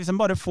gammel, altså hvis han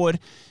bare får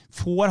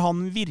han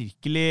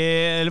virkelig,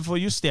 eller får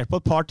justert på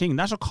et par ting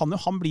der, så kan jo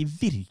han bli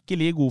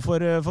virkelig god for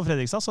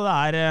Fredrikstad, så det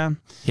er...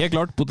 Helt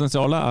klart,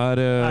 potensialet er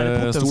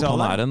stort.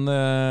 Han er en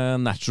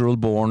natural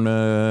born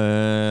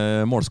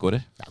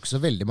målskårer. Det er ikke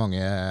så veldig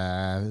mange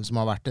som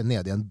har vært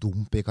nede i en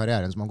dump i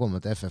karrieren som har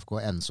kommet til FFK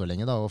enn så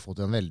lenge da, og fått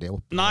en veldig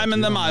opp... Nei, men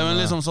de er jo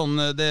liksom sånn,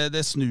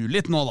 det snur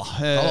litt nå da.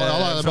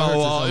 Heier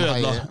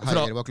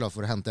var klar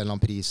for å hente en eller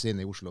annen pris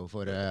inne i Oslo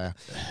for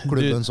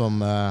klubben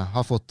som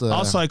har fått...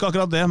 Han sa ikke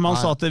akkurat det, men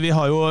han sa at vi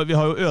har jo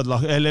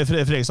ødelagt, eller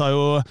Fredrikstad har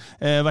jo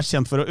vært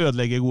kjent for å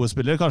ødelegge gode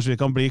spillere. Kanskje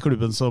vi kan bli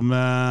klubben som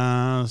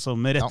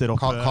retter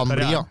opp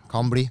karrieren.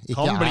 Kan bli,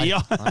 ikke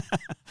ja.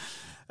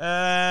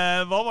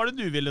 Hva var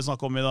det du ville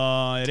snakke om i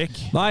dag, Erik?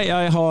 Nei,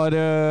 jeg har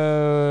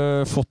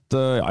fått,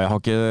 jeg har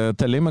ikke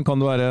telling, men kan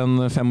det være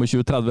en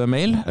 25-30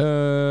 mail,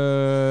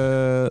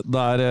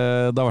 der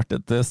det har vært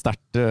et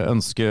sterkt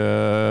ønske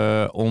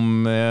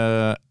om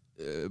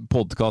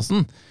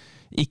podcasten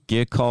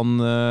ikke kan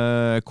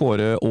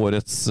kåre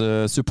årets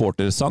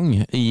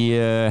supportersang i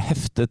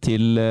heftet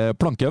til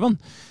Plankehaugen.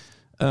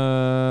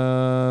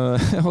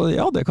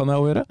 Ja, det kan jeg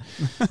jo gjøre.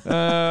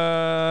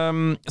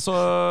 Så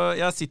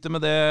jeg sitter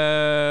med det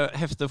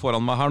heftet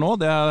foran meg her nå.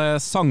 Det er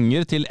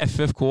sanger til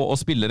FFK og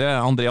spillere.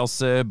 Andreas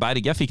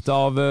Berg. Jeg fikk det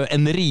av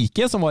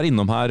Enrique, som var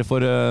innom her for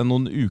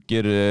noen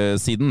uker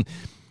siden.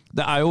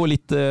 Det er jo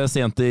litt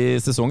sent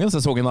i sesongen.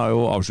 Sesongen er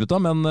jo avsluttet,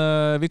 men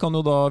vi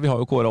har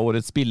jo kåret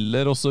årets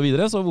spiller og så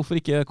videre, så hvorfor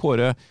ikke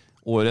kåre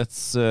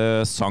årets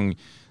sang?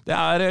 Det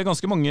er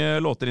ganske mange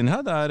låter inne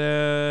her. Det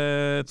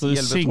er 10,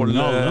 11, 12,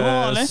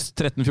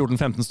 13, 14,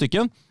 15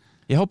 stykken.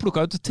 Jeg har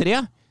plukket ut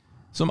 3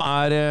 som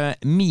er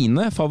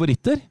mine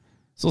favoritter.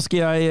 Så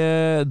skal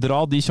jeg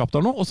dra de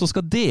kjapt her nå, og så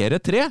skal dere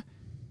 3,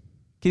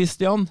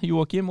 Christian,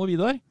 Joakim og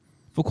Vidar,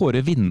 få kåre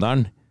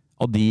vinneren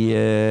av de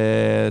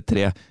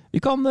 3. Vi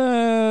kan,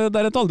 det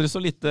er et aldri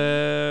så lite,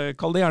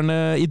 kall det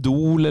gjerne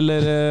idol,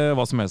 eller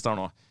hva som helst her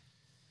nå.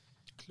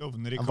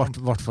 I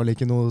hvert fall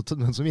ikke noe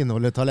som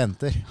inneholder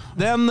talenter.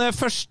 Den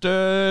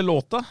første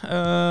låta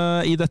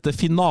i dette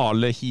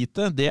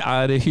finaleheatet, det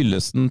er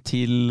hyllesten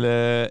til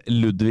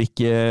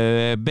Ludvig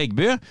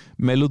Begby.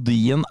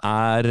 Melodien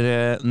er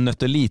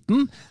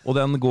nøtteliten, og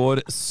den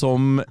går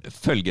som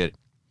følger.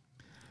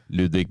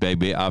 Ludvig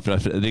Begby er fra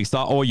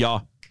Fredrikstad, og ja,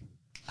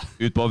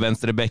 ut på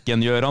venstre bekken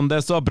gjør han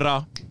det så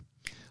bra.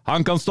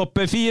 Han kan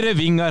stoppe 4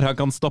 vinger, han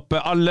kan stoppe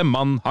alle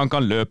mann. Han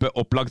kan løpe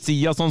opplagt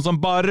sida sånn som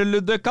bare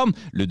Ludde kan.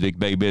 Ludvig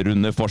Begby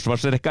runder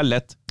forsvarsrekka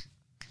lett.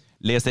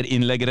 Leser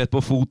innlegg rett på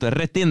fot,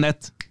 rett i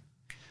nett.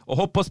 Og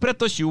hopp og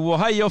sprett og tjo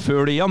og hei, og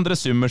før de andre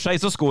summer seg,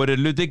 så skårer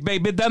Ludvig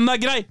Begby, den er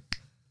grei!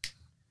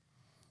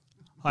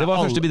 Det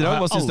var første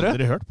bidrag, hva synes dere? Har jeg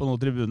aldri hørt på noen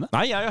tribune?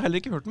 Nei, jeg har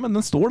heller ikke hørt den, men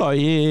den står da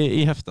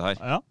i heftet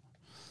her. Ja.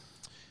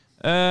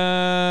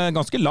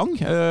 Ganske lang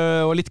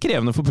og litt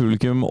krevende for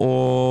publikum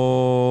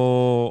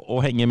å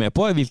henge med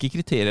på. Hvilke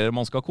kriterier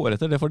man skal kåre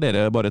etter, det får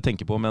dere bare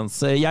tenke på, mens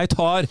jeg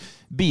tar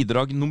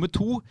bidrag nummer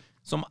 2,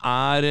 som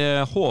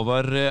er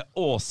Håvar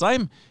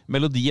Åsheim.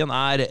 Melodien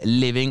er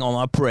Living on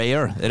a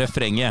Prayer,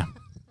 refrenget.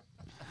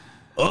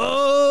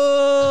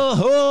 Åh,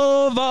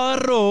 Håvar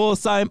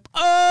Åsheim,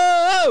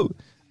 åh,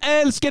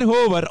 elsker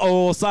Håvar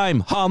Åsheim,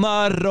 han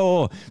er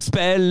rå,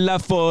 spiller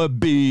for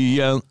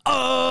byen,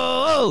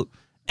 åh,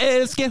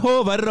 elsker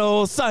Håvar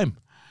Råsheim.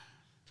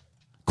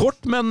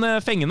 Kort,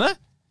 men fengende.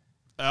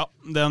 Ja,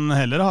 den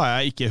heller har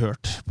jeg ikke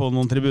hørt på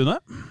noen tribune.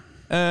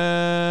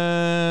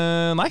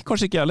 Nei,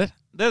 kanskje ikke heller.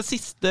 Det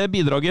siste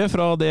bidraget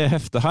fra det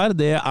heftet her,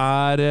 det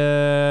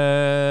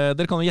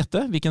dere kan jo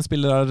gjette hvilken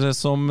spiller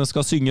som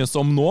skal synges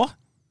om nå.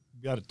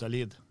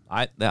 Bjartalid.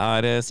 Nei,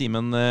 det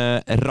Simen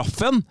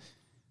Raffen.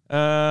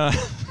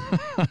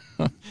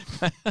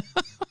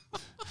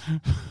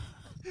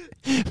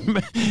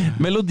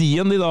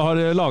 Melodien de da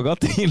har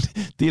laget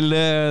til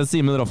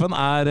Simen Raffen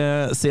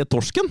Se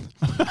torsken.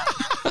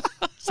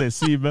 Se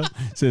Simen.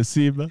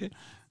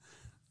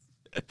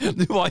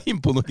 Du var inne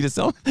på noe,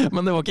 Kristian,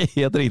 men det var ikke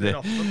helt riktig.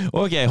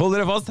 Ok, hold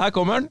dere fast, her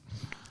kommer den.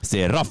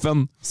 Se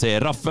Raffen,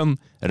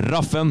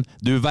 Raffen,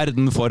 du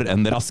verden for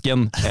en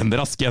rasken.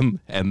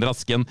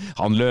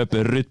 Han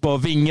løper ut på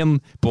vingen,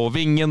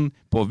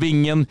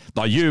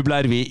 da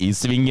jubler vi i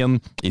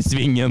svingen.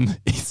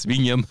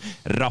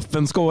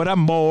 Raffen skårer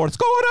mål!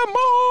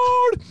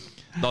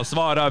 Da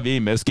svarer vi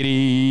med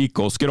skrik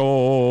og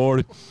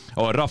skrål.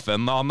 Og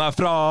Raffen han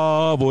fra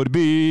vår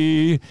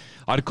by,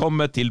 har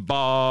kommet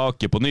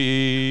tilbake på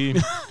ny.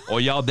 Og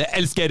ja, det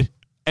elsker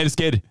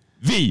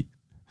vi!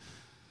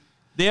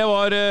 Det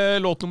var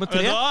låt nummer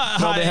 3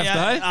 fra det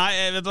heftet her. Nei,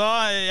 vet du hva?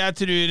 Jeg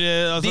tror...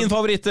 Din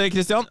favoritt,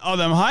 Kristian? Av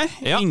dem her?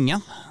 Ja.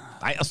 Ingen.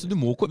 Nei, altså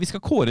vi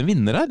skal kåre en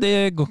vinner her. Det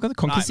kan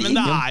ikke si ingen.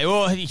 Men det jo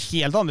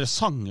helt andre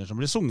sanger som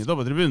blir sunget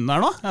oppe på tribunen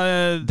her nå.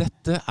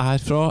 Dette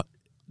fra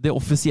det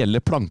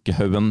offisielle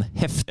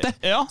Plankehaugen-hefte,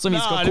 som vi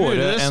skal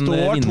kåre en vinner fra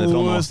nå. Det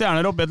står 2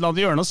 stjerner oppe i et eller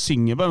annet hjørne og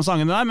synger på den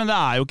sangen der, men det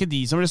jo ikke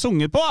de som blir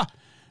sunget på.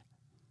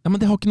 Ja, men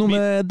det har ikke noe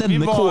med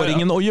denne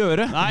kåringen å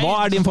gjøre. Nei,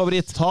 hva din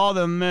favoritt? Ta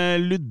den med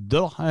Ludde,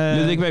 da.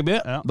 Ludvig Begby.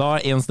 Ja. Da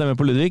 1 stemme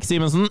på Ludvig.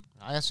 Simensen?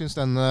 Nei, jeg synes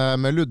den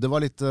med Ludde var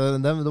litt...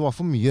 Det var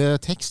for mye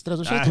tekst, rett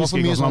og slett. Det var for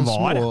mye sånn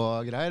små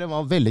greier. Det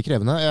var veldig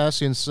krevende. Jeg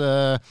synes...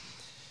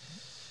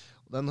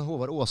 Den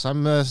Håvar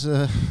Åsheim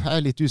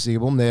litt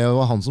usikker på om det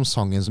var han som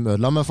sangen som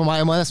ødela, men for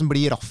meg må jeg nesten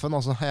bli Raffen,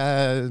 altså.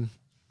 Jeg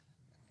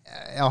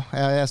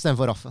stemmer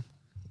for Raffen.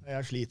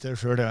 Jeg sliter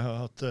selv, jeg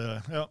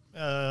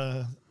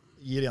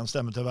gir en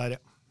stemme til hver.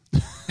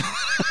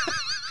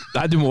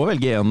 Nei, du må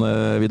velge en,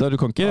 Vidar. Du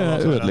kan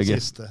ikke ødelegge.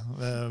 Siste.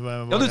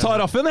 Ja, du tar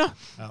Raffen, ja.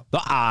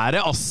 Da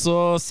det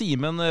altså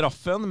Simen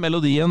Raffen,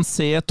 melodien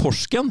Se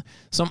torsken,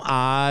 som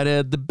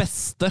det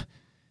beste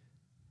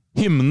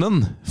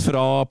hymnen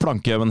fra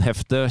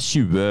Plankehaugen-hefte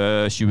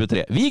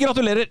 2023. Vi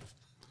gratulerer!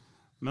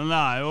 Men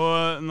det jo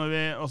når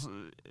vi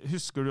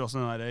husker du også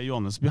den der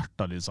Johannes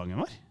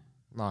Bjartalid-sangen vår?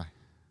 Nei.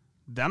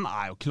 Den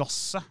jo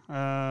klasse.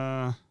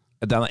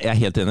 Den jeg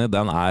helt enig,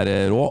 den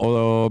rå,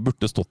 og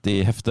burde stått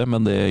i heftet,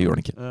 men det gjør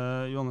den ikke.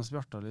 Johannes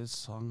Bjartalids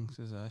sang,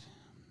 skal vi se her.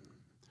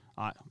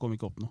 Nei, kom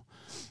ikke opp nå.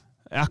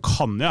 Jeg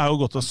har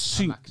jo gått og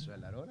synge.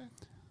 Maxwell også, eller?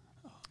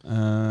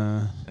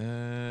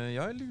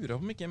 Jeg lurer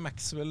på om ikke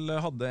Maxwell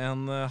hadde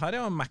en her,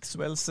 ja.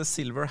 Maxwells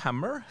Silver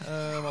Hammer,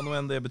 hva nå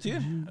enn det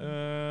betyr.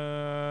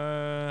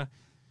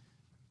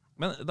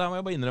 Men der må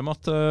jeg bare innrømme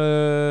at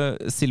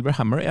Silver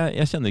Hammer,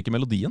 jeg kjenner ikke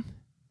melodien.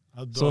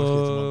 Så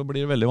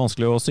blir det veldig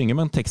vanskelig å synge,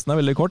 men teksten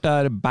veldig kort.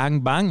 Det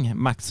bang bang,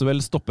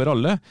 Maxwell stopper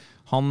alle.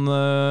 Han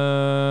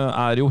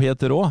jo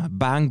helt rå.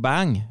 Bang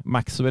bang,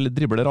 Maxwell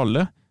dribler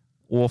alle,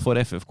 og for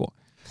FFK.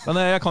 Men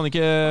jeg kan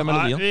ikke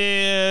melodien. Nei,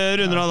 vi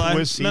runder av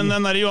der. Men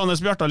den der Johannes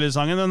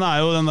Bjartalid-sangen, den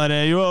jo den der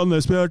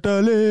Johannes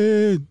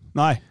Bjartalid.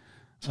 Nei.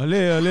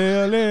 Alle, alle,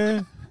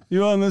 alle.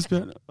 Johannes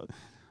Bjartalid.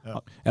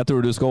 Ja. Jeg tror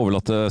du skal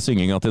overlate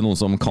synginga til noen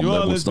som kan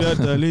Johannes det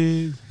bokstav.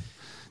 Bjartalid.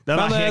 Den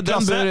helt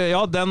klasse.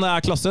 Den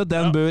klasse.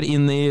 Den bør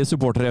inn i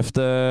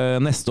supporterheftet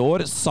neste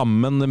år,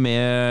 sammen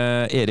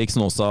med Erik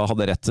Snåsa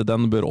hadde rett.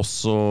 Den bør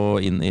også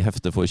inn i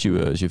heftet for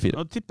 2024.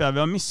 Nå tipper jeg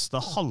vi har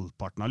mistet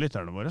halvparten av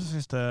lytterne våre de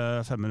siste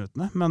 5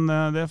 minuttene, men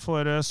det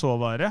får så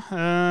være.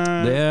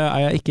 Det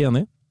jeg ikke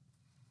enig i.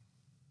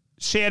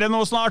 Skjer det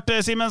noe snart,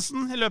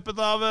 Simensen, i løpet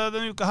av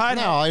denne uka her?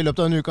 Ja, i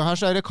løpet av denne uka her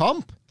så det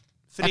kamp.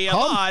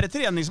 Fredag det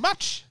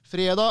treningsmatch.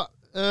 Fredag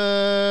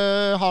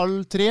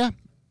 2:30.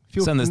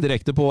 14. Sendes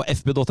direkte på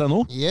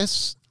fb.no.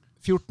 Yes.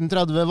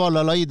 14:30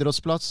 Vallala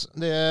idrettsplats.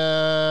 Det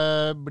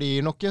blir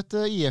nok et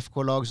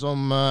IFK-lag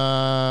som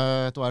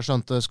etter hva jeg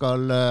skjønte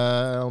skal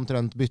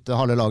omtrent bytte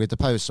halve laget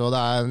til pause, og det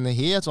en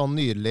helt sånn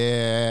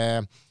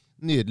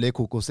nydelig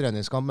kokos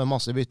treningskamp med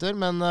masse bytter,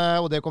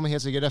 og det kommer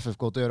helt sikkert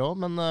FFK til å gjøre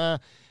også, men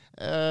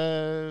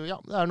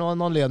det nå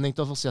en anledning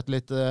til å få sett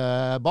litt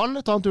ball,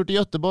 ta en tur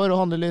til Göteborg og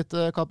handle litt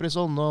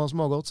Capri-Sonne og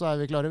smågodt, så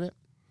vi klare, vi.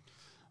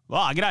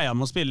 Hva greia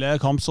med å spille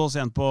kamp så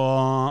sent på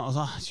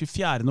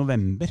 24.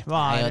 november?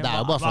 Det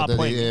jo bare for at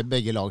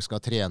begge lag skal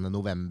trene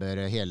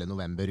hele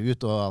november ut,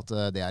 og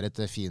at det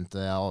et fint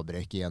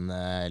avbrekk i en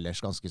ellers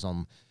ganske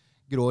sånn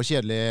grå og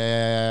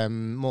kjedelig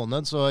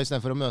måned. Så i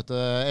stedet for å møte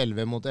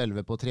 11 mot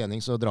 11 på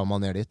trening, så drar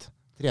man ned dit.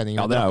 Ja,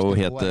 det jo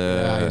helt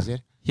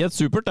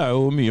supert. Det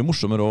jo mye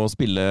morsommere å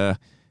spille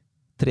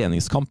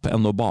treningskamp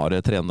enn å bare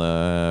trene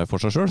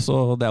for seg selv,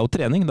 så det jo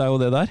trening, det jo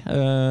det der.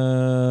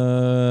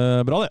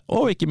 Bra det,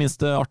 og ikke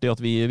minst artig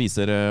at vi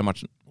viser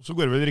matchen. Så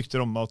går det vel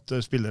rykter om at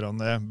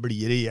spillerne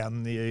blir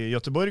igjen i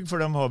Göteborg, for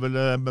de har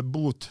vel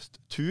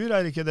bottur,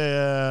 ikke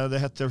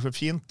det heter så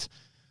fint?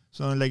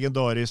 Sånn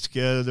legendarisk,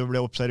 det ble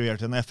observert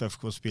en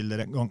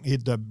FFK-spiller en gang i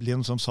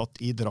Dublin som satt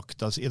i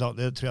drakta i dag.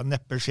 Det tror jeg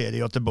neppe skjer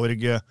i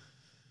Göteborg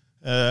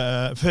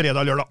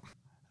fredag-lørdag.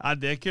 Nei,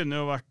 det kunne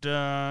jo vært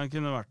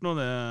noe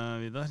det,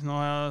 Vidar. Nå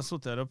har jeg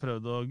suttet her og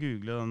prøvd å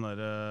google den der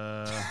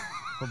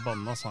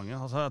forbanna sangen.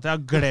 Altså, at jeg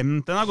har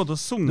glemt den, jeg har gått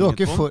og sunget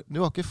på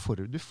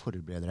den. Du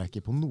forbereder deg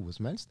ikke på noe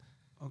som helst.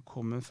 Han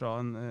kommer fra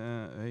en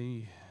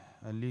øy,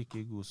 jeg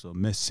like god som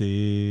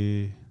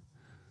Messi,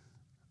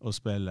 og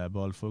spiller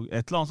ball for...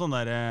 Et eller annet sånn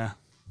der...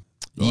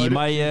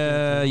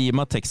 Gi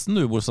meg teksten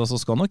du, Borsa,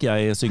 så skal nok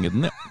jeg synge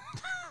den, ja.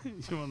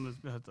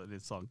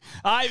 Litt sang.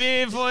 Nei, vi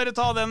får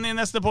ta den i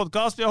neste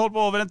podcast. Vi har holdt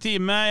på over en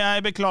time.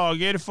 Jeg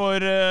beklager for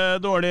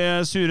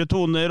dårlige sure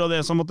toner og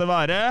det som måtte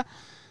være.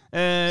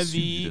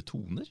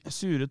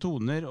 Sure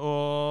toner,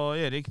 og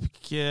Erik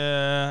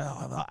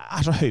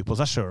så høy på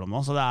seg selv om nå,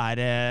 så det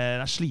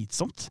er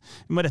slitsomt.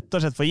 Vi må rett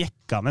og slett få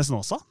jekka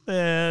nesten også.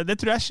 Det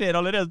tror jeg skjer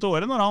allerede til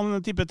året, når han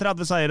tipper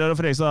 30 seirer og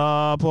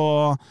frøysa på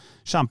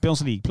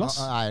Champions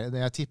League-plass.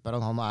 Jeg tipper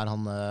at han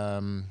han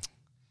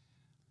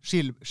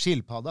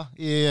skilpadda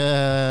i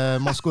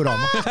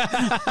Maskorama.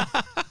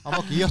 Han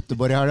var ikke i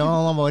Göteborg her,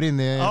 han var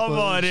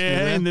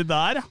inni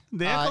der,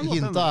 ja.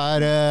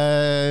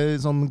 Hintet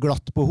sånn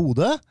glatt på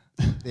hodet.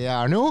 Det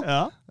han jo.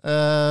 Ja.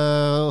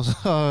 Og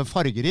så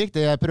fargerik,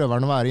 det prøver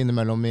han å være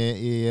innimellom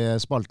i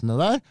spaltene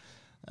der.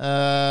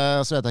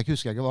 Så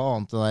husker jeg ikke hva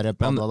annet det der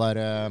padda der.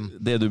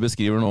 Det du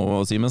beskriver nå,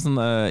 Simensen,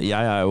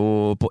 jeg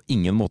jo på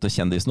ingen måte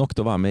kjendis nok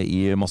til å være med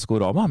i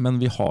Maskorama,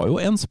 men vi har jo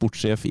en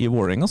sportssjef i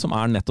Vålerenga som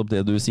nettopp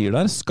det du sier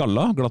der,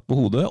 skalla, glatt på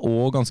hodet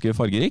og ganske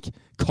fargerik.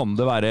 Kan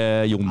det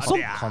være Jonsson?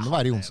 Ja,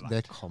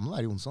 det kan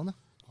være Jonsson, ja.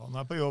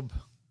 Han på jobb.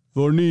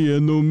 Vår nye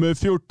nummer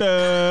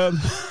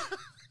 14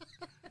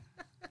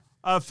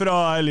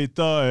 fra ei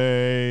lita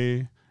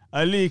øy.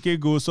 Like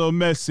god som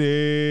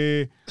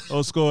Messi,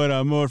 og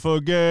skåret mål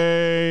for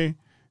gøy.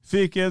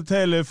 Fikk en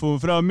telefon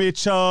fra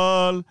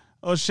Mitchell,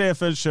 og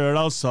sjefen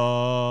selv sa: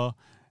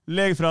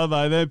 legg fra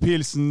deg den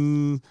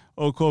pilsen,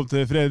 og kom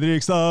til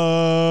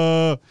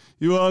Fredrikstad.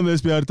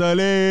 Johannes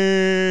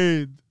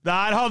Bjartalid.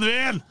 Der hadde vi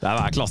den! Det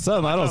klasse,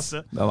 den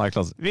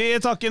klasse. Vi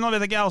takker, nå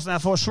vet ikke jeg hvordan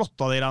jeg får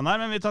slått av de greiene her,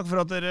 men vi takker for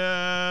at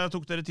dere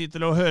tok dere tid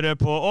til å høre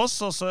på oss,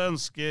 og så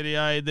ønsker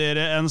jeg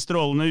dere en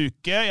strålende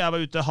uke. Jeg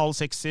var ute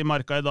 5:30 i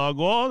marka i dag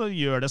også,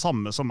 gjør det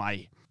samme som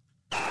meg.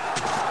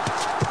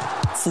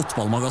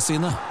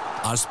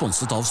 Fotballmagasinet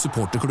sponset av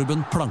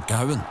supporterklubben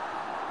Plankehaugen.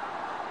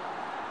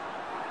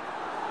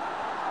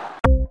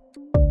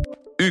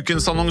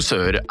 Ukens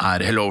annonsør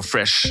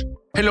HelloFresh.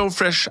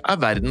 HelloFresh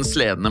verdens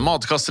ledende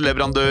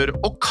matkasseleverandør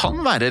og kan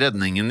være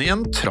redningen i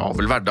en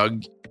travel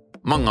hverdag.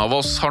 Mange av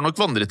oss har nok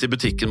vandret i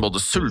butikken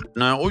både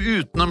sultne og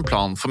uten en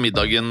plan for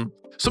middagen,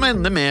 som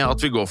ender med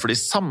at vi går for de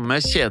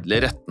samme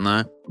kjedelige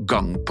rettene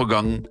gang på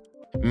gang.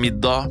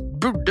 Middag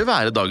burde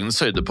være dagens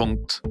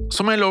høydepunkt.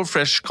 Som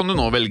HelloFresh kan du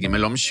nå velge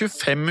mellom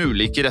 25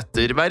 ulike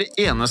retter hver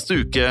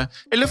eneste uke,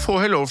 eller få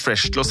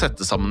HelloFresh til å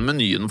sette sammen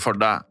menyen for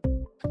deg.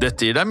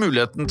 Dette gir deg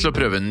muligheten til å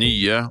prøve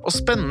nye og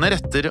spennende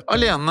retter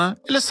alene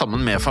eller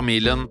sammen med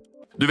familien.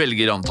 Du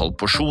velger antall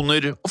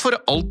porsjoner og får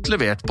alt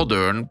levert på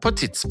døren på et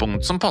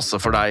tidspunkt som passer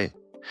for deg.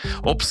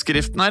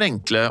 Oppskriften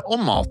enkle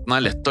og maten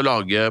lett å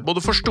lage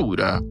både for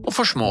store og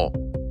for små.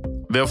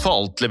 Ved å få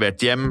alt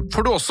levert hjem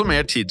får du også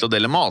mer tid til å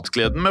dele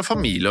matgleden med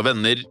familie og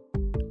venner.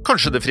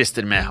 Kanskje det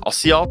frister med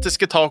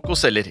asiatiske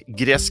tacos eller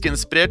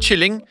greskinspirert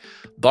kylling?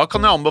 Da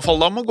kan jeg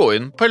anbefale deg om å gå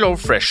inn på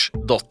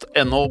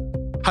hellofresh.no.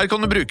 Her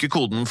kan du bruke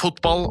koden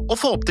FOTBALL og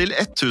få opp til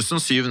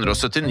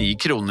 1779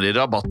 kroner i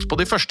rabatt på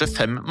de første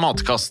 5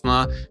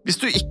 matkassene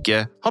hvis du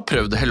ikke har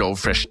prøvd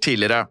HelloFresh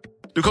tidligere.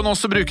 Du kan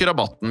også bruke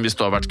rabatten hvis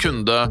du har vært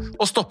kunde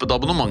og stoppet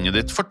abonnementet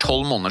ditt for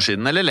 12 måneder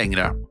siden eller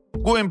lengre.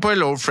 Gå inn på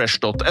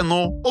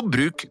hellofresh.no og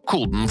bruk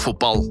koden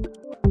FOTBALL.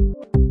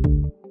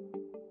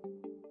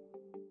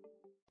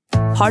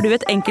 Har du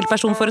et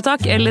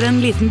enkeltpersonforetak eller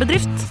en liten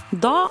bedrift?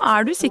 Da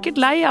du sikkert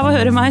lei av å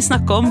høre meg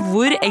snakke om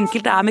hvor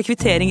enkelt det med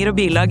kvitteringer og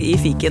bilag i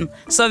fiken.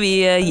 Så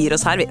vi gir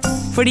oss her, vi.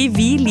 Fordi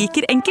vi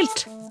liker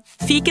enkelt.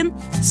 Fiken,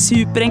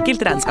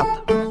 superenkelt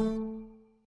regnskap.